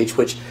late stage,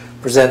 which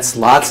presents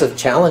lots of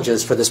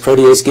challenges for this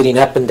protease getting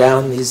up and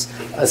down these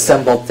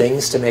assembled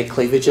things to make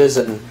cleavages,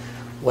 and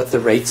what the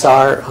rates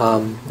are.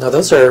 No,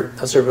 those are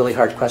really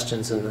hard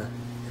questions in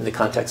the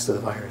context of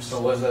the virus.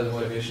 So was that the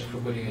motivation for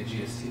putting a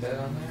GST tag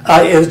on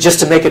there? It was just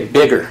to make it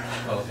bigger.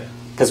 Oh, okay.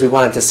 Because we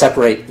wanted to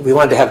separate. We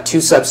wanted to have two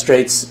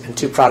substrates and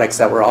two products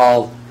that are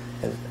all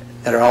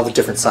the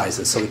different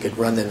sizes, so we could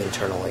run them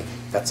internally.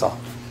 That's all.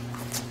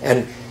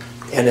 And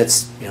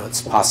it's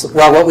possible.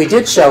 Well, what we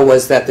did show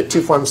was that the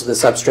two forms of the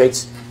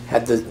substrates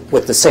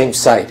with the same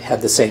site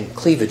had the same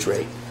cleavage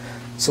rate.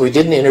 So we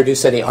didn't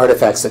introduce any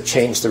artifacts that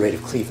changed the rate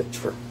of cleavage.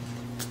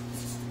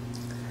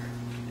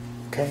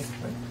 Okay.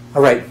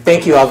 All right.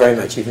 Thank you all very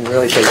much. You've been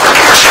really patient.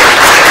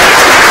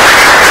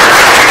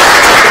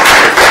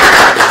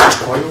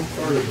 Why don't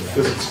part of the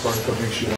physics part that makes you